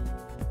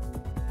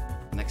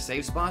 next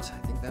save spot, I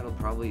think that'll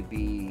probably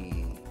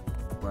be...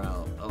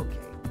 well, okay.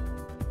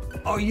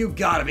 Oh, you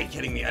gotta be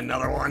kidding me,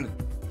 another one?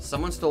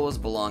 Someone stole his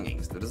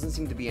belongings. There doesn't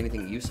seem to be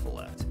anything useful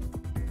left.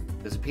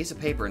 There's a piece of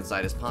paper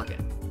inside his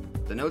pocket.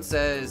 The note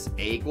says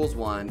A equals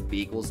 1,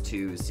 B equals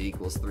 2, C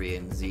equals 3,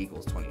 and Z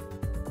equals 20.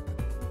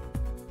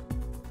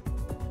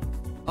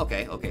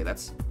 Okay,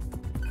 that's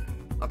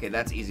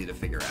easy to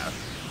figure out.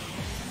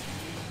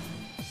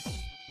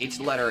 Each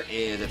letter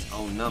is its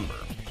own number.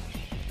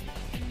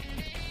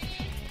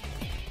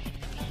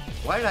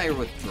 Why did I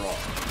withdraw?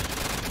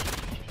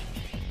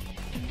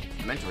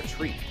 I meant to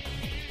retreat.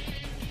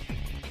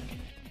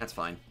 That's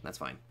fine.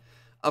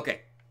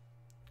 Okay,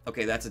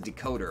 that's a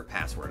decoder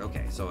password.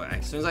 Okay, so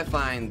as soon as I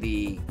find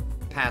the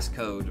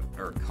passcode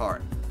or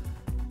card,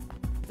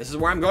 this is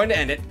where I'm going to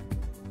end it.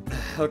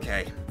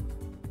 Okay.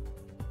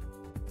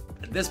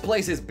 This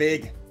place is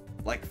big.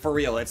 Like, for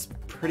real, it's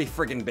pretty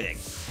friggin' big.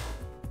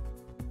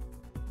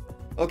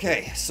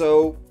 Okay,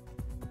 so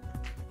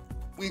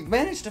we've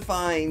managed to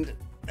find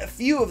a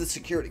few of the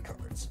security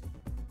cards,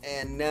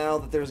 and now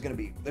that there's gonna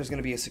be a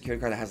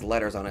security card that has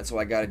letters on it, so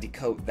I gotta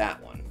decode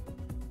that one.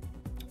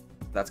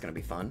 That's gonna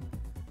be fun.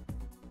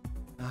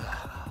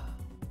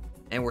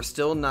 And we're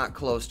still not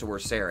close to where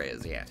Sarah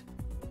is yet.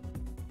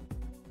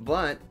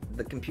 But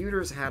the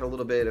computers had a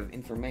little bit of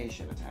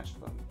information attached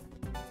to them.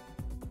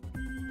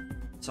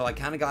 So I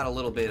kind of got a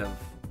little bit of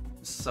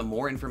some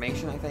more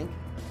information, I think.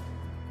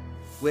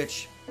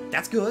 Which,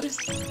 that's good.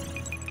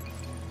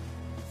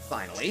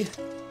 Finally.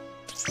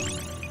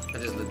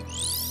 That is the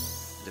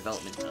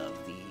development of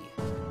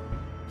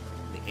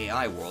the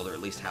AI world, or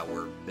at least how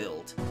we're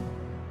built.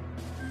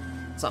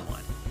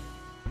 Somewhat.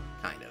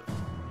 Kind of.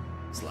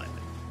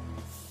 Slightly.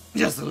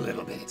 Just a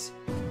little bit.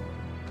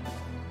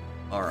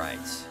 Alright.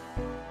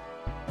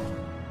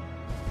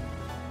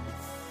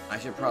 I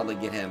should probably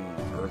get him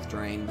Earth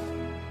Drain.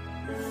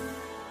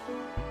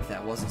 If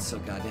that wasn't so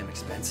goddamn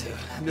expensive.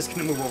 I'm just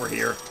gonna move over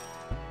here.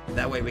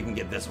 That way we can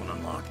get this one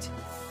unlocked.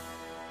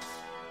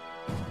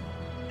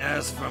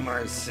 As for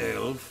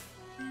myself,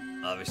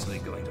 obviously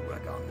going to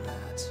work on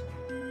that.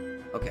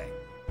 Okay.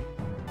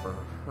 For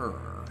her...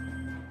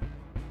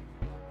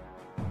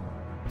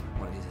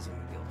 one of these isn't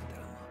going to be able to get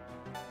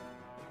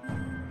that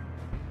unlocked.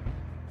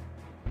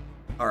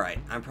 Alright,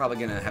 I'm probably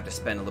going to have to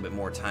spend a little bit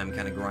more time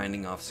kind of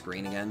grinding off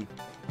screen again.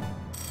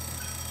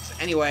 So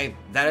anyway,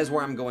 that is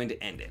where I'm going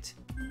to end it.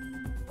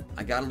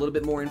 I got a little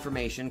bit more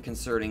information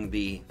concerning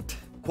the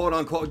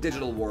quote-unquote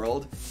digital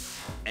world,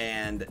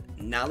 and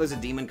now there's a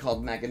demon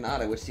called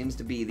Maganata, which seems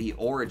to be the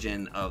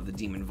origin of the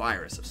demon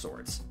virus of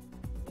sorts.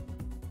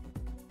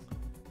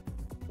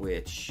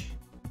 Which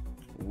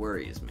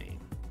worries me.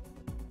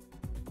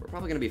 We're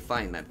probably going to be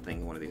fighting that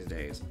thing one of these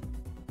days.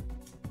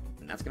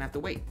 And that's going to have to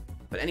wait.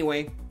 But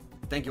anyway,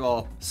 thank you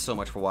all so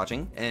much for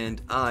watching,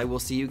 and I will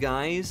see you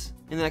guys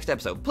in the next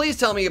episode. Please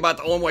tell me about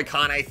the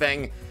Omoikane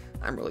thing.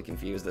 I'm really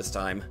confused this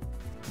time.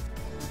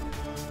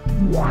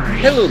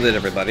 Hello there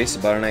everybody,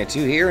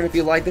 Sabato92 here, and if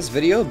you like this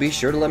video, be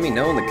sure to let me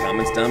know in the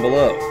comments down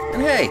below.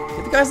 And hey,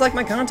 if you guys like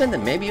my content,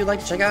 then maybe you'd like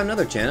to check out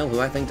another channel who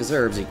I think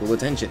deserves equal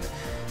attention.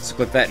 So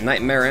click that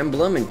nightmare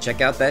emblem and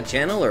check out that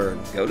channel, or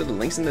go to the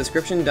links in the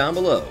description down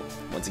below.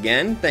 Once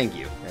again, thank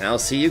you, and I'll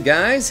see you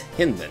guys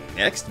in the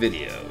next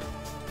video.